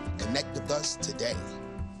pass. Connect with us today.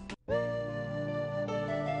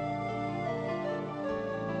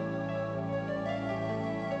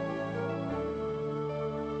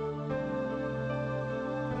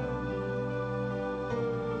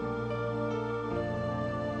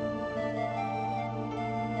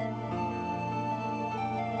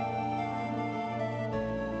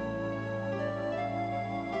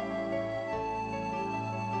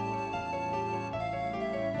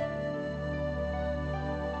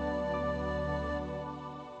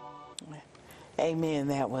 Amen.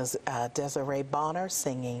 That was Desiree Bonner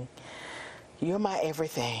singing, "You're My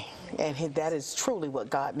Everything." And that is truly what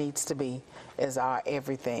God needs to be, is our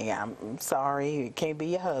everything. I'm sorry, it can't be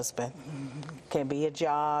your husband. It can't be your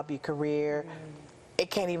job, your career. It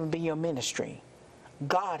can't even be your ministry.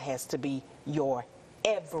 God has to be your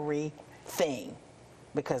everything.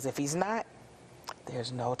 Because if He's not,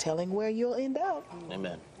 there's no telling where you'll end up.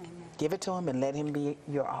 Amen. Give it to Him and let Him be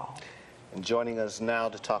your all. And joining us now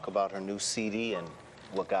to talk about her new CD and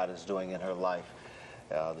what God is doing in her life.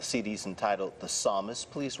 The CD is entitled The Psalmist.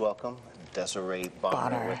 Please welcome Desiree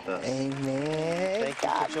Bonner with us. Amen. Thank you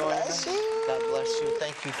for joining us. God bless you.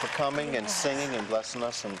 Thank you for coming and singing and blessing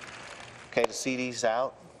us. And okay, the CD's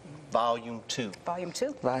out, Volume 2. Volume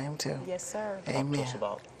 2. Volume 2. Yes, sir. Talk to us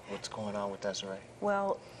about what's going on with Desiree.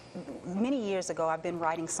 Well, many years ago, I've been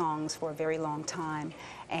writing songs for a very long time,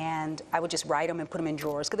 and I would just write them and put them in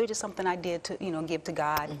drawers because they're just something I did to, give to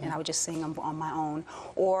God, and I would just sing them on my own.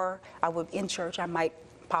 Or I would, in church, I might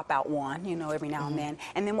pop out one, every now and then.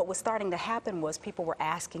 And then what was starting to happen was people were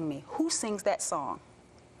asking me, who sings that song?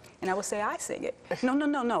 And I would say, I sing it.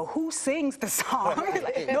 No. Who sings the song?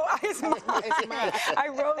 Like, no, it's mine. I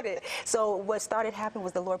wrote it. So what started happening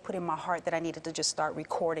was the Lord put in my heart that I needed to just start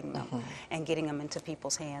recording them and getting them into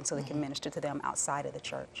people's hands so they can minister to them outside of the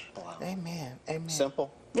church. Wow. Amen. Amen.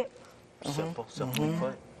 Simple? Yeah. Simple, simply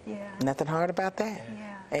put. Yeah. Nothing hard about that.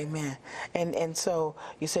 Yeah. Amen. And so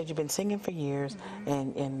you said you've been singing for years,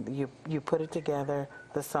 and you put it together,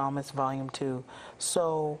 The Psalmist Volume 2.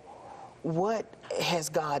 So what has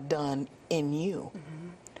God done in you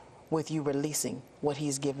with you releasing what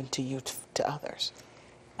He's given to you to others?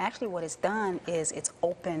 Actually, what it's done is it's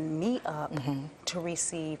opened me up to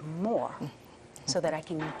receive more so that I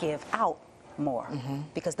can give out more,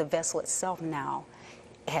 because the vessel itself now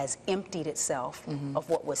has emptied itself of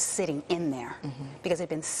what was sitting in there, because it had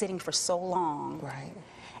been sitting for so long, Right.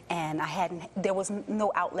 and there was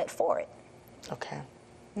no outlet for it, Okay.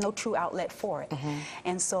 no true outlet for it.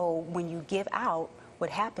 And so when you give out, what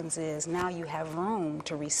happens is now you have room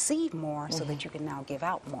to receive more so that you can now give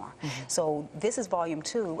out more. So this is volume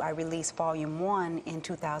 2. I released volume 1 in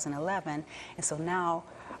 2011, and so now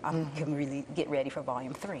I can really get ready for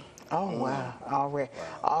volume 3. Oh, wow.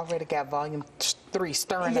 Already got volume 3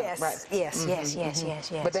 stirring up, right? Yes.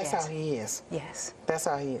 But that's how He is. Yes. That's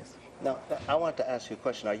how He is. Now, I wanted to ask you a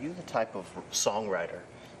question. Are you the type of songwriter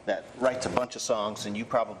that writes a bunch of songs, and you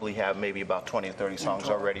probably have maybe about 20 or 30 songs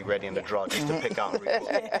already ready in the drawer just to pick out and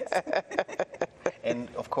record? And,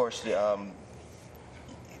 of course,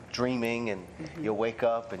 dreaming, and you'll wake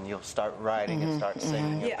up and you'll start writing and start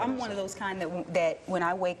singing. Yeah, I'm one of those kind that when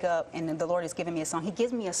I wake up and the Lord has given me a song, He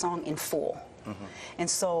gives me a song in full. And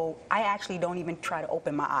so I actually don't even try to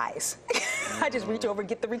open my eyes. I just reach over,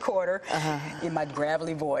 get the recorder in my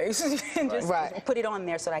gravelly voice, and just put it on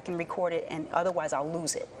there so that I can record it, and otherwise I'll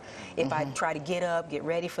lose it. If I try to get up, get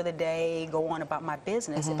ready for the day, go on about my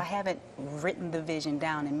business, if I haven't written the vision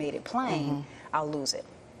down and made it plain, I'll lose it.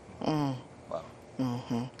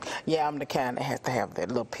 Yeah, I'm the kind that has to have that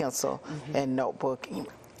little pencil and notebook. And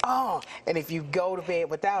if you go to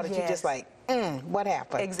bed without it, you're just like, what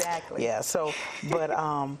happened? Exactly. Yeah. So, but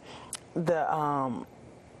the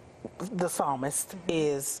psalmist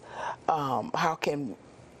is how can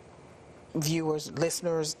viewers,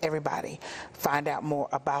 listeners, everybody find out more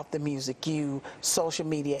about the music, you, social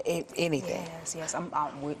media, anything? Yes.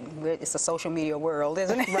 It's a social media world,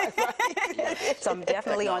 isn't it? Right. So I'm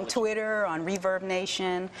definitely on Twitter, on Reverb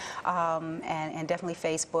Nation, and definitely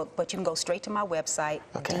Facebook. But you can go straight to my website,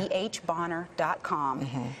 dhbonner.com,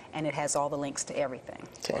 and it has all the links to everything.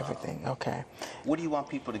 To everything, okay. What do you want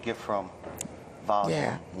people to get from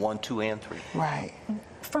volume 1, 2, and 3? Right.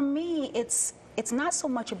 For me, it's not so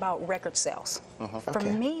much about record sales. For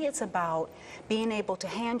me, it's about being able to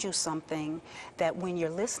hand you something that when you're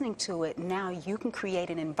listening to it, now you can create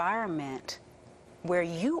an environment where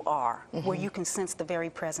you are, where you can sense the very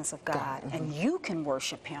presence of God, and you can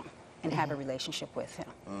worship Him and have a relationship with Him.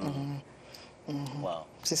 Wow.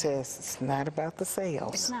 She says it's not about the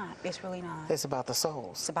sales. It's not. It's really not. It's about the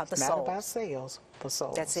souls. It's about the souls. souls. Not about sales, but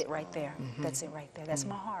souls. That's it right there. That's it right there. That's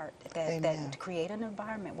my heart. That to create an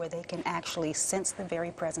environment where they can actually sense the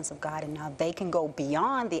very presence of God, and now they can go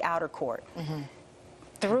beyond the outer court,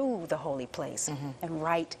 through the holy place, and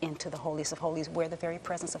right into the holiest of holies, where the very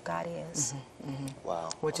presence of God is.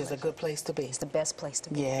 Wow. Which is a good place to be. It's the best place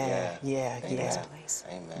to be. Yeah. Best place.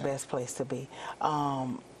 Amen. Best place to be.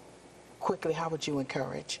 Quickly, how would you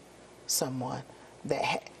encourage someone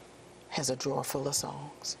that has a drawer full of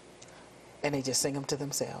songs and they just sing them to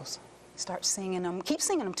themselves? Start singing them. Keep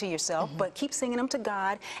singing them to yourself, but keep singing them to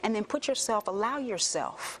God, and then allow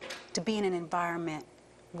yourself to be in an environment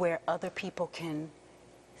where other people can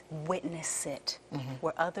witness it,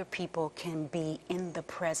 where other people can be in the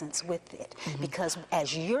presence with it. Because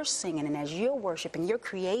as you're singing and as you're worshiping, you're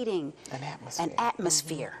creating an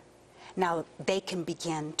atmosphere. Now they can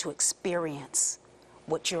begin to experience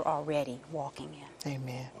what you're already walking in.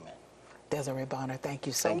 Amen. Desiree Bonner, thank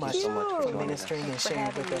you so much for ministering and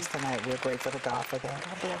sharing with us tonight. We're grateful to God for that.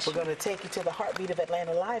 God bless We're you. going to take you to the heartbeat of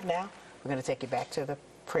Atlanta Live now. We're going to take you back to the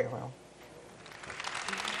prayer room.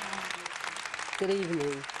 Good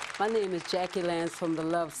evening. My name is Jackie Lance from the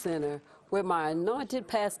Love Center, where my anointed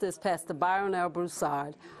pastor is Pastor Byron L.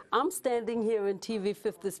 Broussard. I'm standing here in TV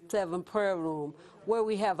 57 prayer room, where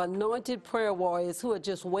we have anointed prayer warriors who are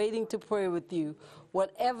just waiting to pray with you.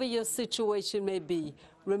 Whatever your situation may be,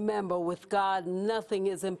 remember, with God, nothing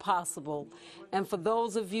is impossible. And for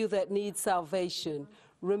those of you that need salvation,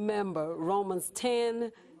 remember, Romans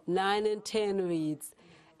 10, 9 and 10 reads,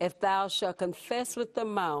 "If thou shalt confess with the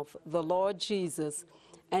mouth the Lord Jesus,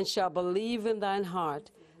 and shalt believe in thine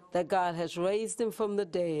heart that God has raised him from the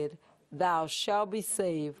dead, thou shalt be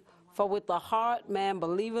saved. For with the heart man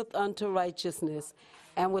believeth unto righteousness,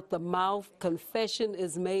 and with the mouth confession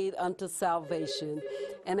is made unto salvation."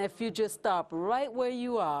 And if you just stop right where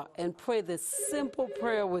you are and pray this simple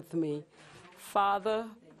prayer with me: Father,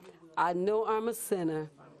 I know I'm a sinner,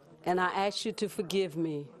 and I ask you to forgive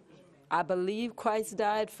me. I believe Christ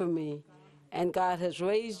died for me, and God has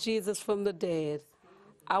raised Jesus from the dead.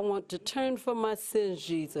 I want to turn from my sins,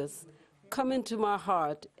 Jesus. Come into my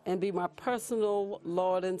heart and be my personal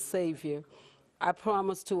Lord and Savior. I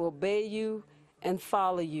promise to obey you and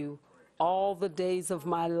follow you all the days of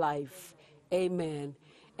my life. Amen.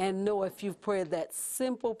 And know, if you've prayed that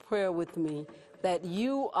simple prayer with me, that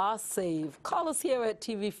you are saved. Call us here at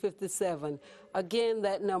TV 57. Again,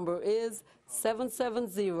 that number is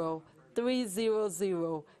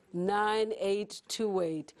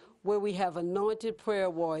 770-300-9828, where we have anointed prayer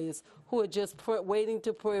warriors who are just waiting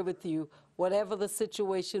to pray with you, whatever the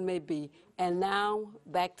situation may be. And now,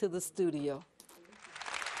 back to the studio.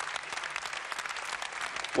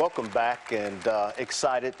 Welcome back, and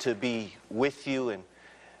excited to be with you, and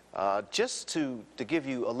just to give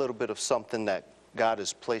you a little bit of something that God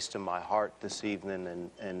has placed in my heart this evening,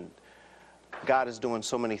 and God is doing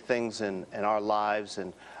so many things in our lives,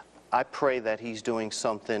 and I pray that He's doing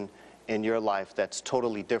something in your life that's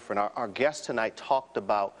totally different. Our guest tonight talked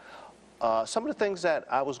about some of the things that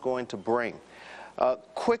I was going to bring.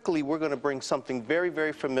 Quickly, we're going to bring something very,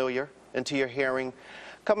 very familiar into your hearing,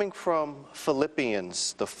 coming from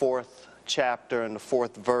Philippians, the 4th chapter and the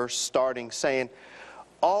 4th verse, starting saying,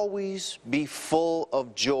 "Always be full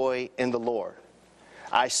of joy in the Lord.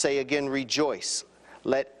 I say again, rejoice.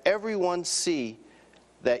 Let everyone see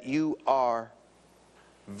that you are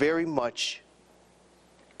very much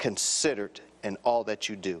considered in all that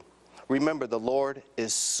you do. Remember, the Lord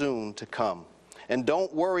is soon to come. And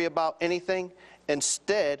don't worry about anything.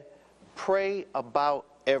 Instead, pray about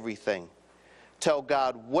everything. Tell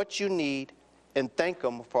God what you need and thank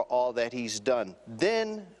Him for all that He's done.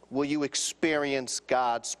 Then will you experience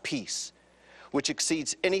God's peace, which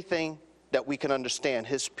exceeds anything that we can understand.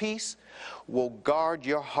 His peace will guard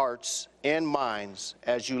your hearts and minds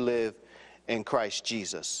as you live in Christ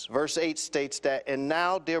Jesus." Verse 8 states that, "And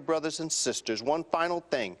now, dear brothers and sisters, one final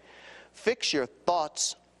thing. Fix your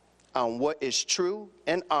thoughts on what is true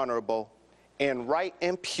and honorable and right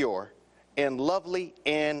and pure and lovely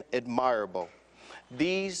and admirable.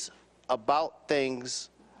 These about things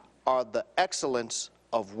are the excellence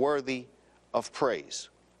of worthy of praise."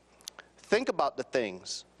 Think about the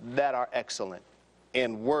things that are excellent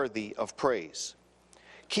and worthy of praise.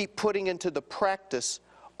 Keep putting into the practice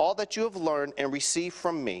all that you have learned and received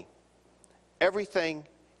from me, everything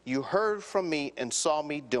you heard from me and saw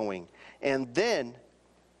me doing, and then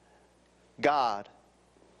God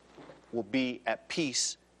will be at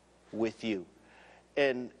peace with you.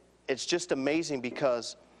 And it's just amazing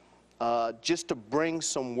because just to bring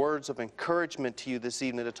some words of encouragement to you this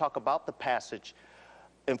evening, to talk about the passage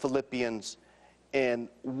in Philippians and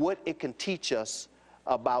what it can teach us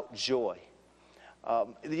about joy.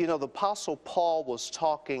 You know, the Apostle Paul was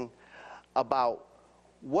talking about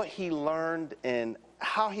what he learned and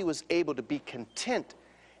how he was able to be content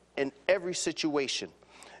in every situation.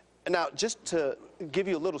 Now, just to give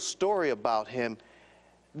you a little story about him,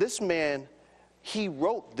 this man, he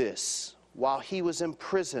wrote this while he was in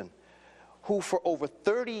prison, who for over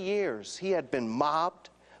 30 years he had been mobbed,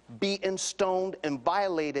 beaten, stoned, and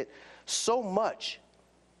violated so much,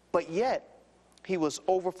 but yet he was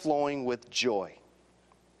overflowing with joy.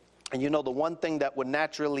 And you know, the one thing that would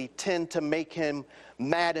naturally tend to make him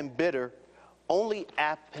mad and bitter only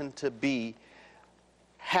happened to be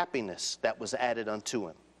happiness that was added unto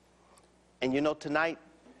him. And you know, tonight,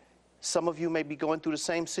 some of you may be going through the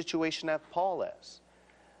same situation that Paul is.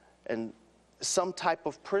 And some type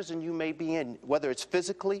of prison you may be in, whether it's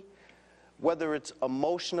physically, whether it's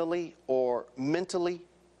emotionally or mentally,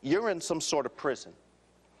 you're in some sort of prison.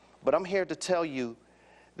 But I'm here to tell you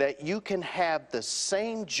that you can have the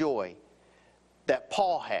same joy that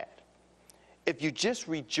Paul had if you just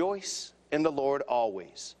rejoice in the Lord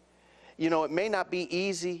always. You know, it may not be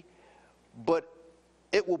easy, but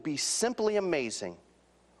it will be simply amazing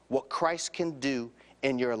what Christ can do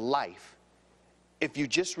in your life if you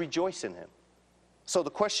just rejoice in Him. So the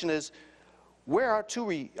question is, where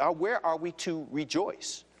are we to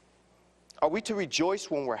rejoice? Are we to rejoice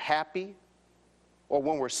when we're happy, or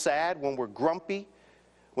when we're sad, when we're grumpy,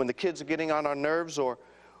 when the kids are getting on our nerves, or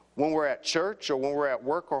when we're at church, or when we're at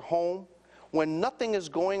work or home, when nothing is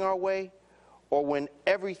going our way, or when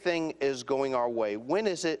everything is going our way? When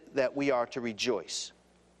is it that we are to rejoice?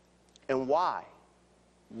 And why?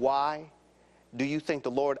 Why do you think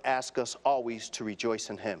the Lord asks us always to rejoice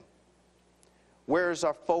in Him? Where is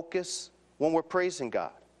our focus when we're praising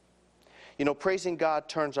God? You know, praising God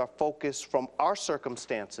turns our focus from our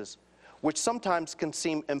circumstances, which sometimes can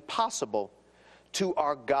seem impossible, to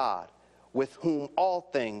our God, with whom all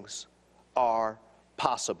things are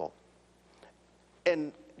possible.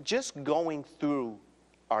 And just going through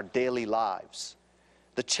our daily lives,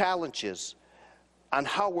 the challenges on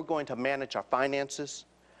how we're going to manage our finances,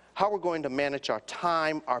 how we're going to manage our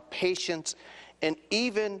time, our patience, and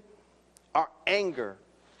even our anger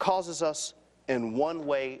causes us in one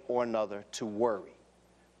way or another to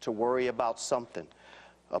worry about something.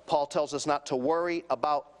 Paul tells us not to worry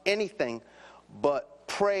about anything, but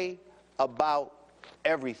pray about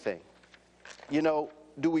everything. You know,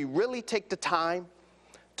 do we really take the time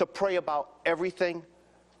to pray about everything,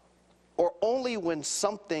 or only when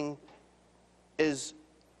something is,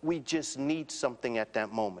 we just need something at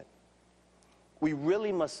that moment? We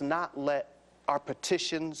really must not let our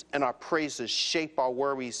petitions and our praises shape our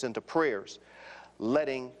worries into prayers,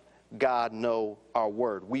 letting God know our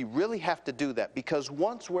word. We really have to do that, because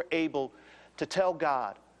once we're able to tell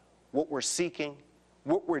God what we're seeking,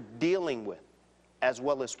 what we're dealing with, as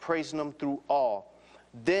well as praising Him through all,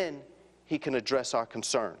 then He can address our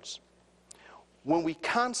concerns. When we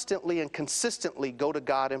constantly and consistently go to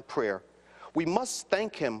God in prayer, we must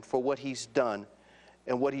thank Him for what He's done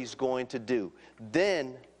and what He's going to do.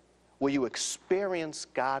 Then will you experience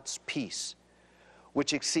God's peace,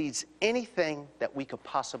 which exceeds anything that we could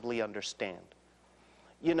possibly understand.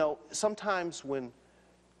 You know, sometimes when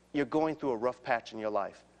you're going through a rough patch in your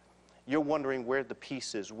life, you're wondering where the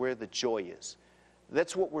peace is, where the joy is.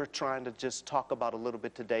 That's what we're trying to just talk about a little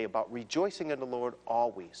bit today, about rejoicing in the Lord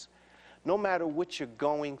always. No matter what you're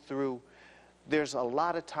going through, there's a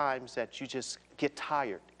lot of times that you just get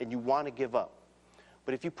tired and you want to give up.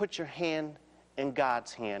 But if you put your hand in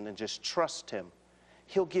God's hand and just trust Him,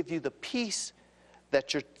 He'll give you the peace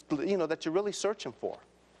that you're really searching for.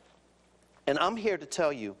 And I'm here to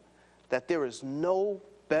tell you that there is no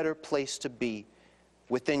better place to be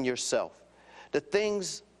within yourself. The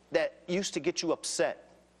things that used to get you upset,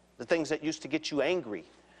 the things that used to get you angry,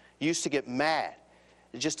 you used to get mad,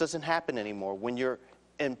 it just doesn't happen anymore when you're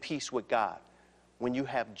in peace with God, when you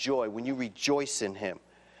have joy, when you rejoice in Him.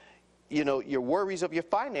 You know, your worries of your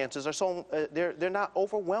finances are they're not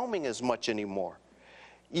overwhelming as much anymore.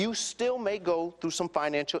 You still may go through some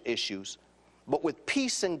financial issues, but with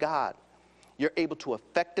peace in God, you're able to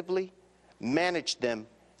effectively manage them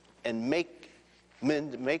and make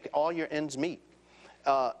all your ends meet.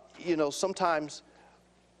 You know, sometimes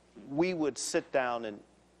we would sit down and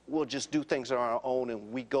we'll just do things on our own,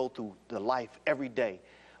 and we go through the life every day.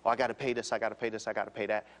 Oh, I got to pay this, I got to pay this, I got to pay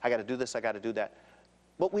that, I got to do this, I got to do that.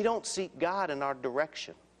 But we don't seek God in our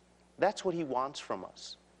direction. That's what He wants from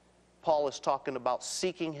us. Paul is talking about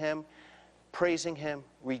seeking Him, praising Him,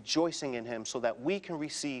 rejoicing in Him, so that we can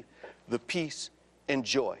receive the peace and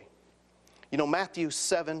joy. You know, Matthew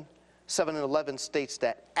 7:7-11 states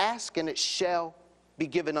that, ask and it shall be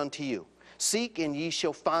given unto you. Seek and ye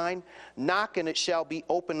shall find. Knock and it shall be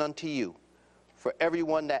opened unto you. For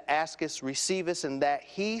everyone that asketh receiveth, and that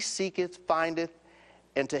he seeketh findeth,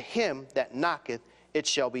 and to him that knocketh it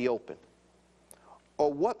shall be opened.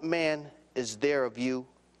 Or what man is there of you,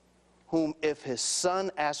 whom if his son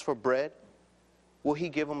asks for bread, will he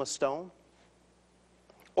give him a stone?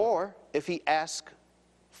 Or if he asks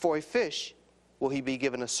for a fish, will he be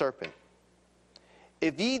given a serpent?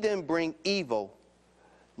 If ye then bring evil,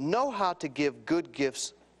 know how to give good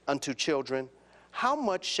gifts unto children, how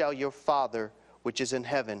much shall your Father which is in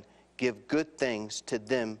heaven give good things to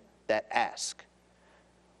them that ask?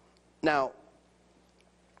 Now,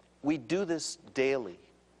 we do this daily,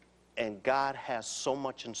 and God has so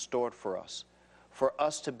much in store for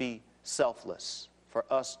us to be selfless, for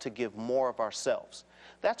us to give more of ourselves.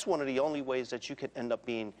 That's one of the only ways that you can end up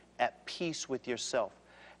being at peace with yourself,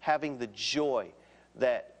 having the joy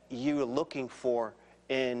that you're looking for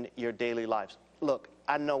in your daily lives. Look,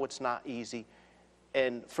 I know it's not easy,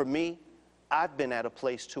 and for me, I've been at a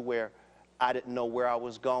place to where I didn't know where I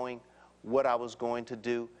was going, what I was going to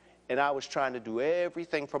do, and I was trying to do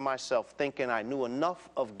everything for myself, thinking I knew enough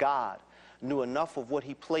of God, knew enough of what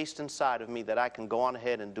He placed inside of me that I can go on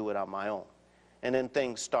ahead and do it on my own. And then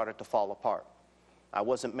things started to fall apart. I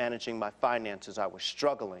wasn't managing my finances. I was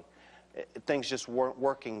struggling. Things just weren't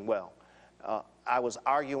working well. I was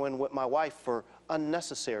arguing with my wife for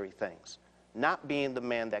unnecessary things, not being the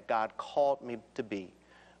man that God called me to be,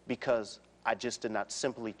 because I just did not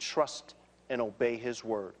simply trust and obey His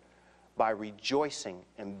word by rejoicing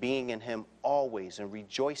and being in Him always, and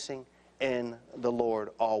rejoicing in the Lord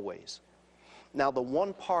always. Now, the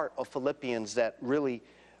one part of Philippians that really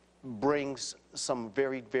brings some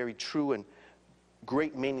very, very true and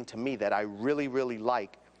great meaning to me that I really, really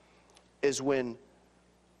like is when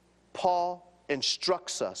Paul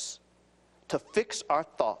instructs us to fix our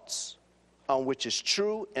thoughts on which is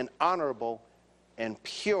true and honorable and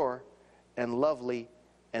pure and lovely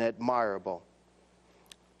and admirable.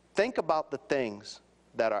 Think about the things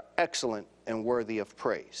that are excellent and worthy of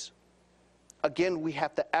praise. Again, we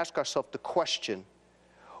have to ask ourselves the question,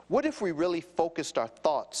 what if we really focused our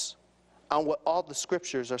thoughts on what all the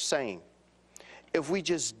scriptures are saying? If we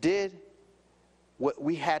just did what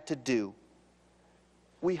we had to do,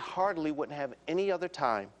 we hardly wouldn't have any other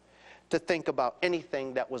time to think about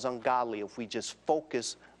anything that was ungodly if we just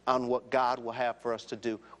focus on what God will have for us to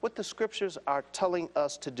do, what the scriptures are telling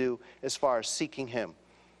us to do as far as seeking Him.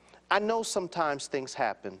 I know sometimes things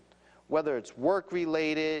happen, whether it's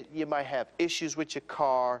work-related, you might have issues with your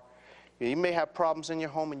car, you may have problems in your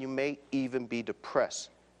home, and you may even be depressed.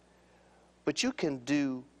 But you can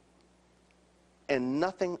do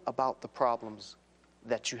nothing about the problems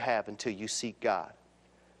that you have until you seek God.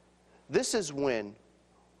 This is when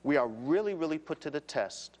we are really, really put to the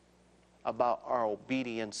test about our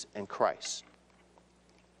obedience in Christ.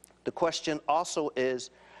 The question also is,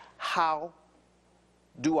 how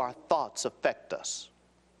do our thoughts affect us?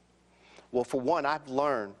 Well, for one, I've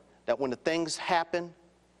learned that when the things happen,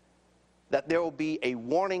 that there will be a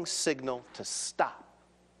warning signal to stop.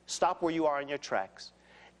 Stop where you are in your tracks,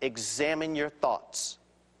 examine your thoughts,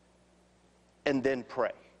 and then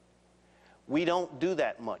pray. We don't do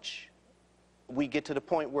that much. We get to the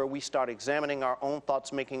point where we start examining our own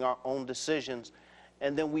thoughts, making our own decisions,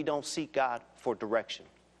 and then we don't seek God for direction.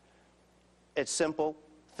 It's simple.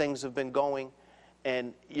 Things have been going,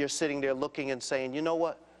 and you're sitting there looking and saying, you know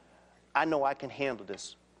what? I know I can handle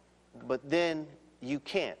this. But then you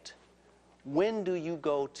can't. When do you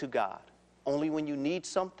go to God? Only when you need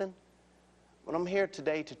something? But I'm here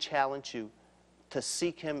today to challenge you to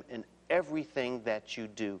seek Him in everything that you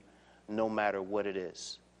do, no matter what it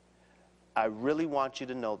is. I really want you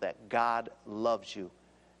to know that God loves you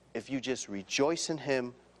if you just rejoice in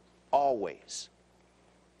Him always.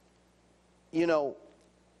 You know,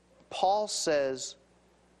 Paul says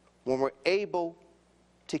when we're able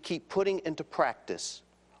to keep putting into practice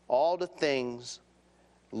all the things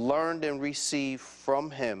learned and received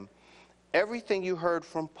from Him, everything you heard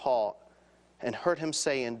from Paul and heard him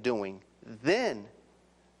say and doing, then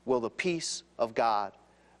will the peace of God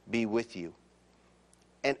be with you.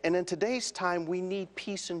 And in today's time, we need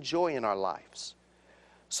peace and joy in our lives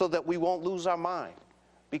so that we won't lose our mind,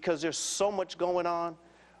 because there's so much going on.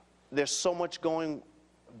 There's so much going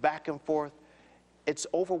back and forth. It's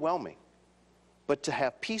overwhelming. But to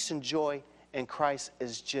have peace and joy in Christ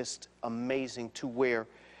is just amazing, to where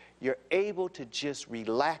you're able to just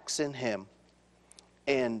relax in Him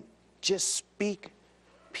and just speak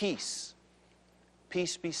peace.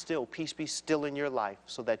 Peace be still. Peace be still in your life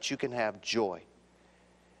so that you can have joy.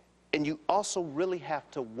 And you also really have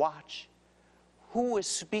to watch who is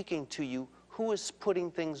speaking to you, who is putting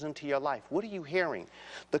things into your life. What are you hearing?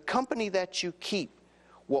 The company that you keep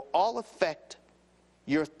will all affect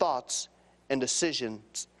your thoughts and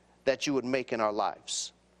decisions that you would make in our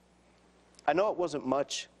lives. I know it wasn't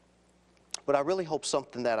much, but I really hope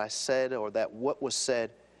something that I said, or that what was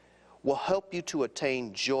said, will help you to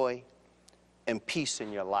attain joy and peace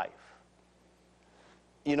in your life.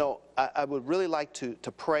 You know, I would really like to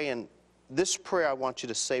pray, and this prayer I want you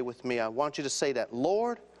to say with me. I want you to say that,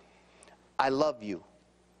 Lord, I love you,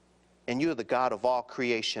 and you're the God of all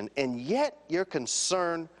creation, and yet you're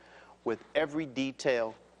concerned with every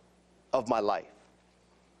detail of my life.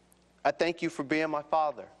 I thank you for being my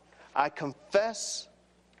Father. I confess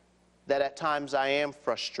that at times I am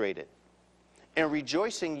frustrated, and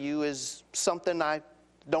rejoicing you is something I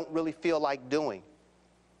don't really feel like doing.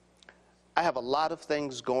 I have a lot of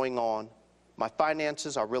things going on. My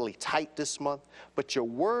finances are really tight this month, but your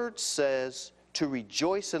word says to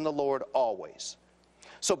rejoice in the Lord always.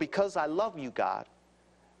 So because I love you, God,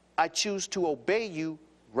 I choose to obey you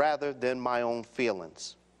rather than my own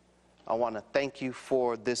feelings. I want to thank you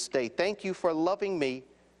for this day. Thank you for loving me.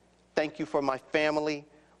 Thank you for my family,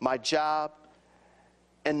 my job,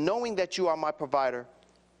 and knowing that you are my provider.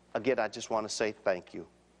 Again, I just want to say thank you.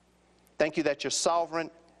 Thank you that you're sovereign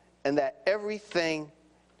and that everything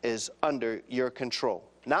is under your control.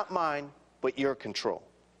 Not mine, but your control.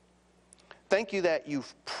 Thank you that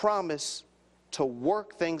you've promised to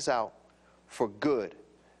work things out for good.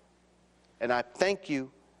 And I thank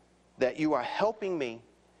you that you are helping me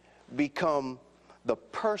become the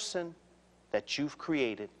person that you've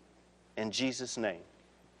created. In Jesus' name,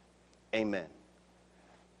 amen.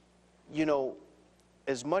 You know,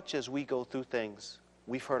 as much as we go through things,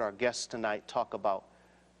 we've heard our guests tonight talk about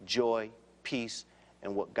joy, peace,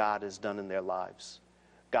 and what God has done in their lives.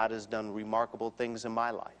 God has done remarkable things in my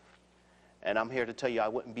life. And I'm here to tell you, I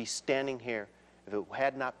wouldn't be standing here if it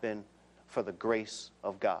had not been for the grace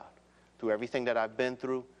of God. Through everything that I've been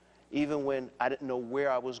through, even when I didn't know where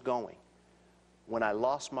I was going, when I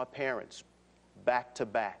lost my parents back to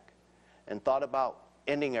back and thought about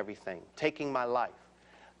ending everything, taking my life,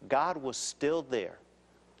 God was still there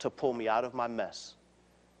to pull me out of my mess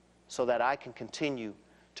so that I can continue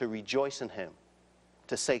to rejoice in him,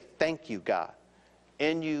 to say, thank you, God.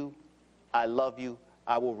 In you, I love you.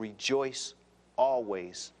 I will rejoice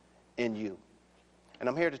always in you. And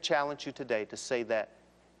I'm here to challenge you today to say that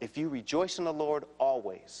if you rejoice in the Lord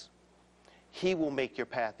always, he will make your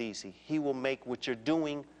path easy. He will make what you're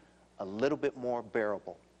doing a little bit more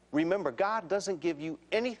bearable. Remember, God doesn't give you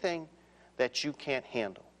anything that you can't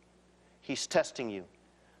handle. He's testing you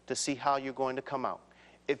to see how you're going to come out.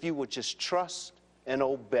 If you would just trust and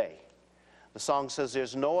obey. The song says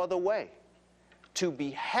there's no other way to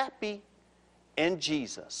be happy in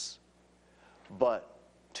Jesus but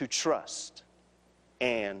to trust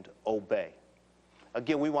and obey.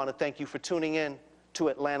 Again, we want to thank you for tuning in to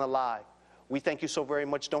Atlanta Live. We thank you so very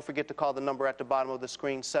much. Don't forget to call the number at the bottom of the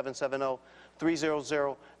screen.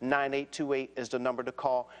 770-300-9828 is the number to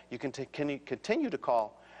call. You can continue to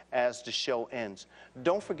call as the show ends.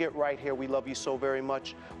 Don't forget, right here, we love you so very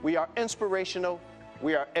much. We are inspirational,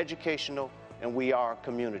 we are educational, and we are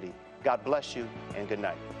community. God bless you, and good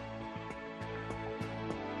night.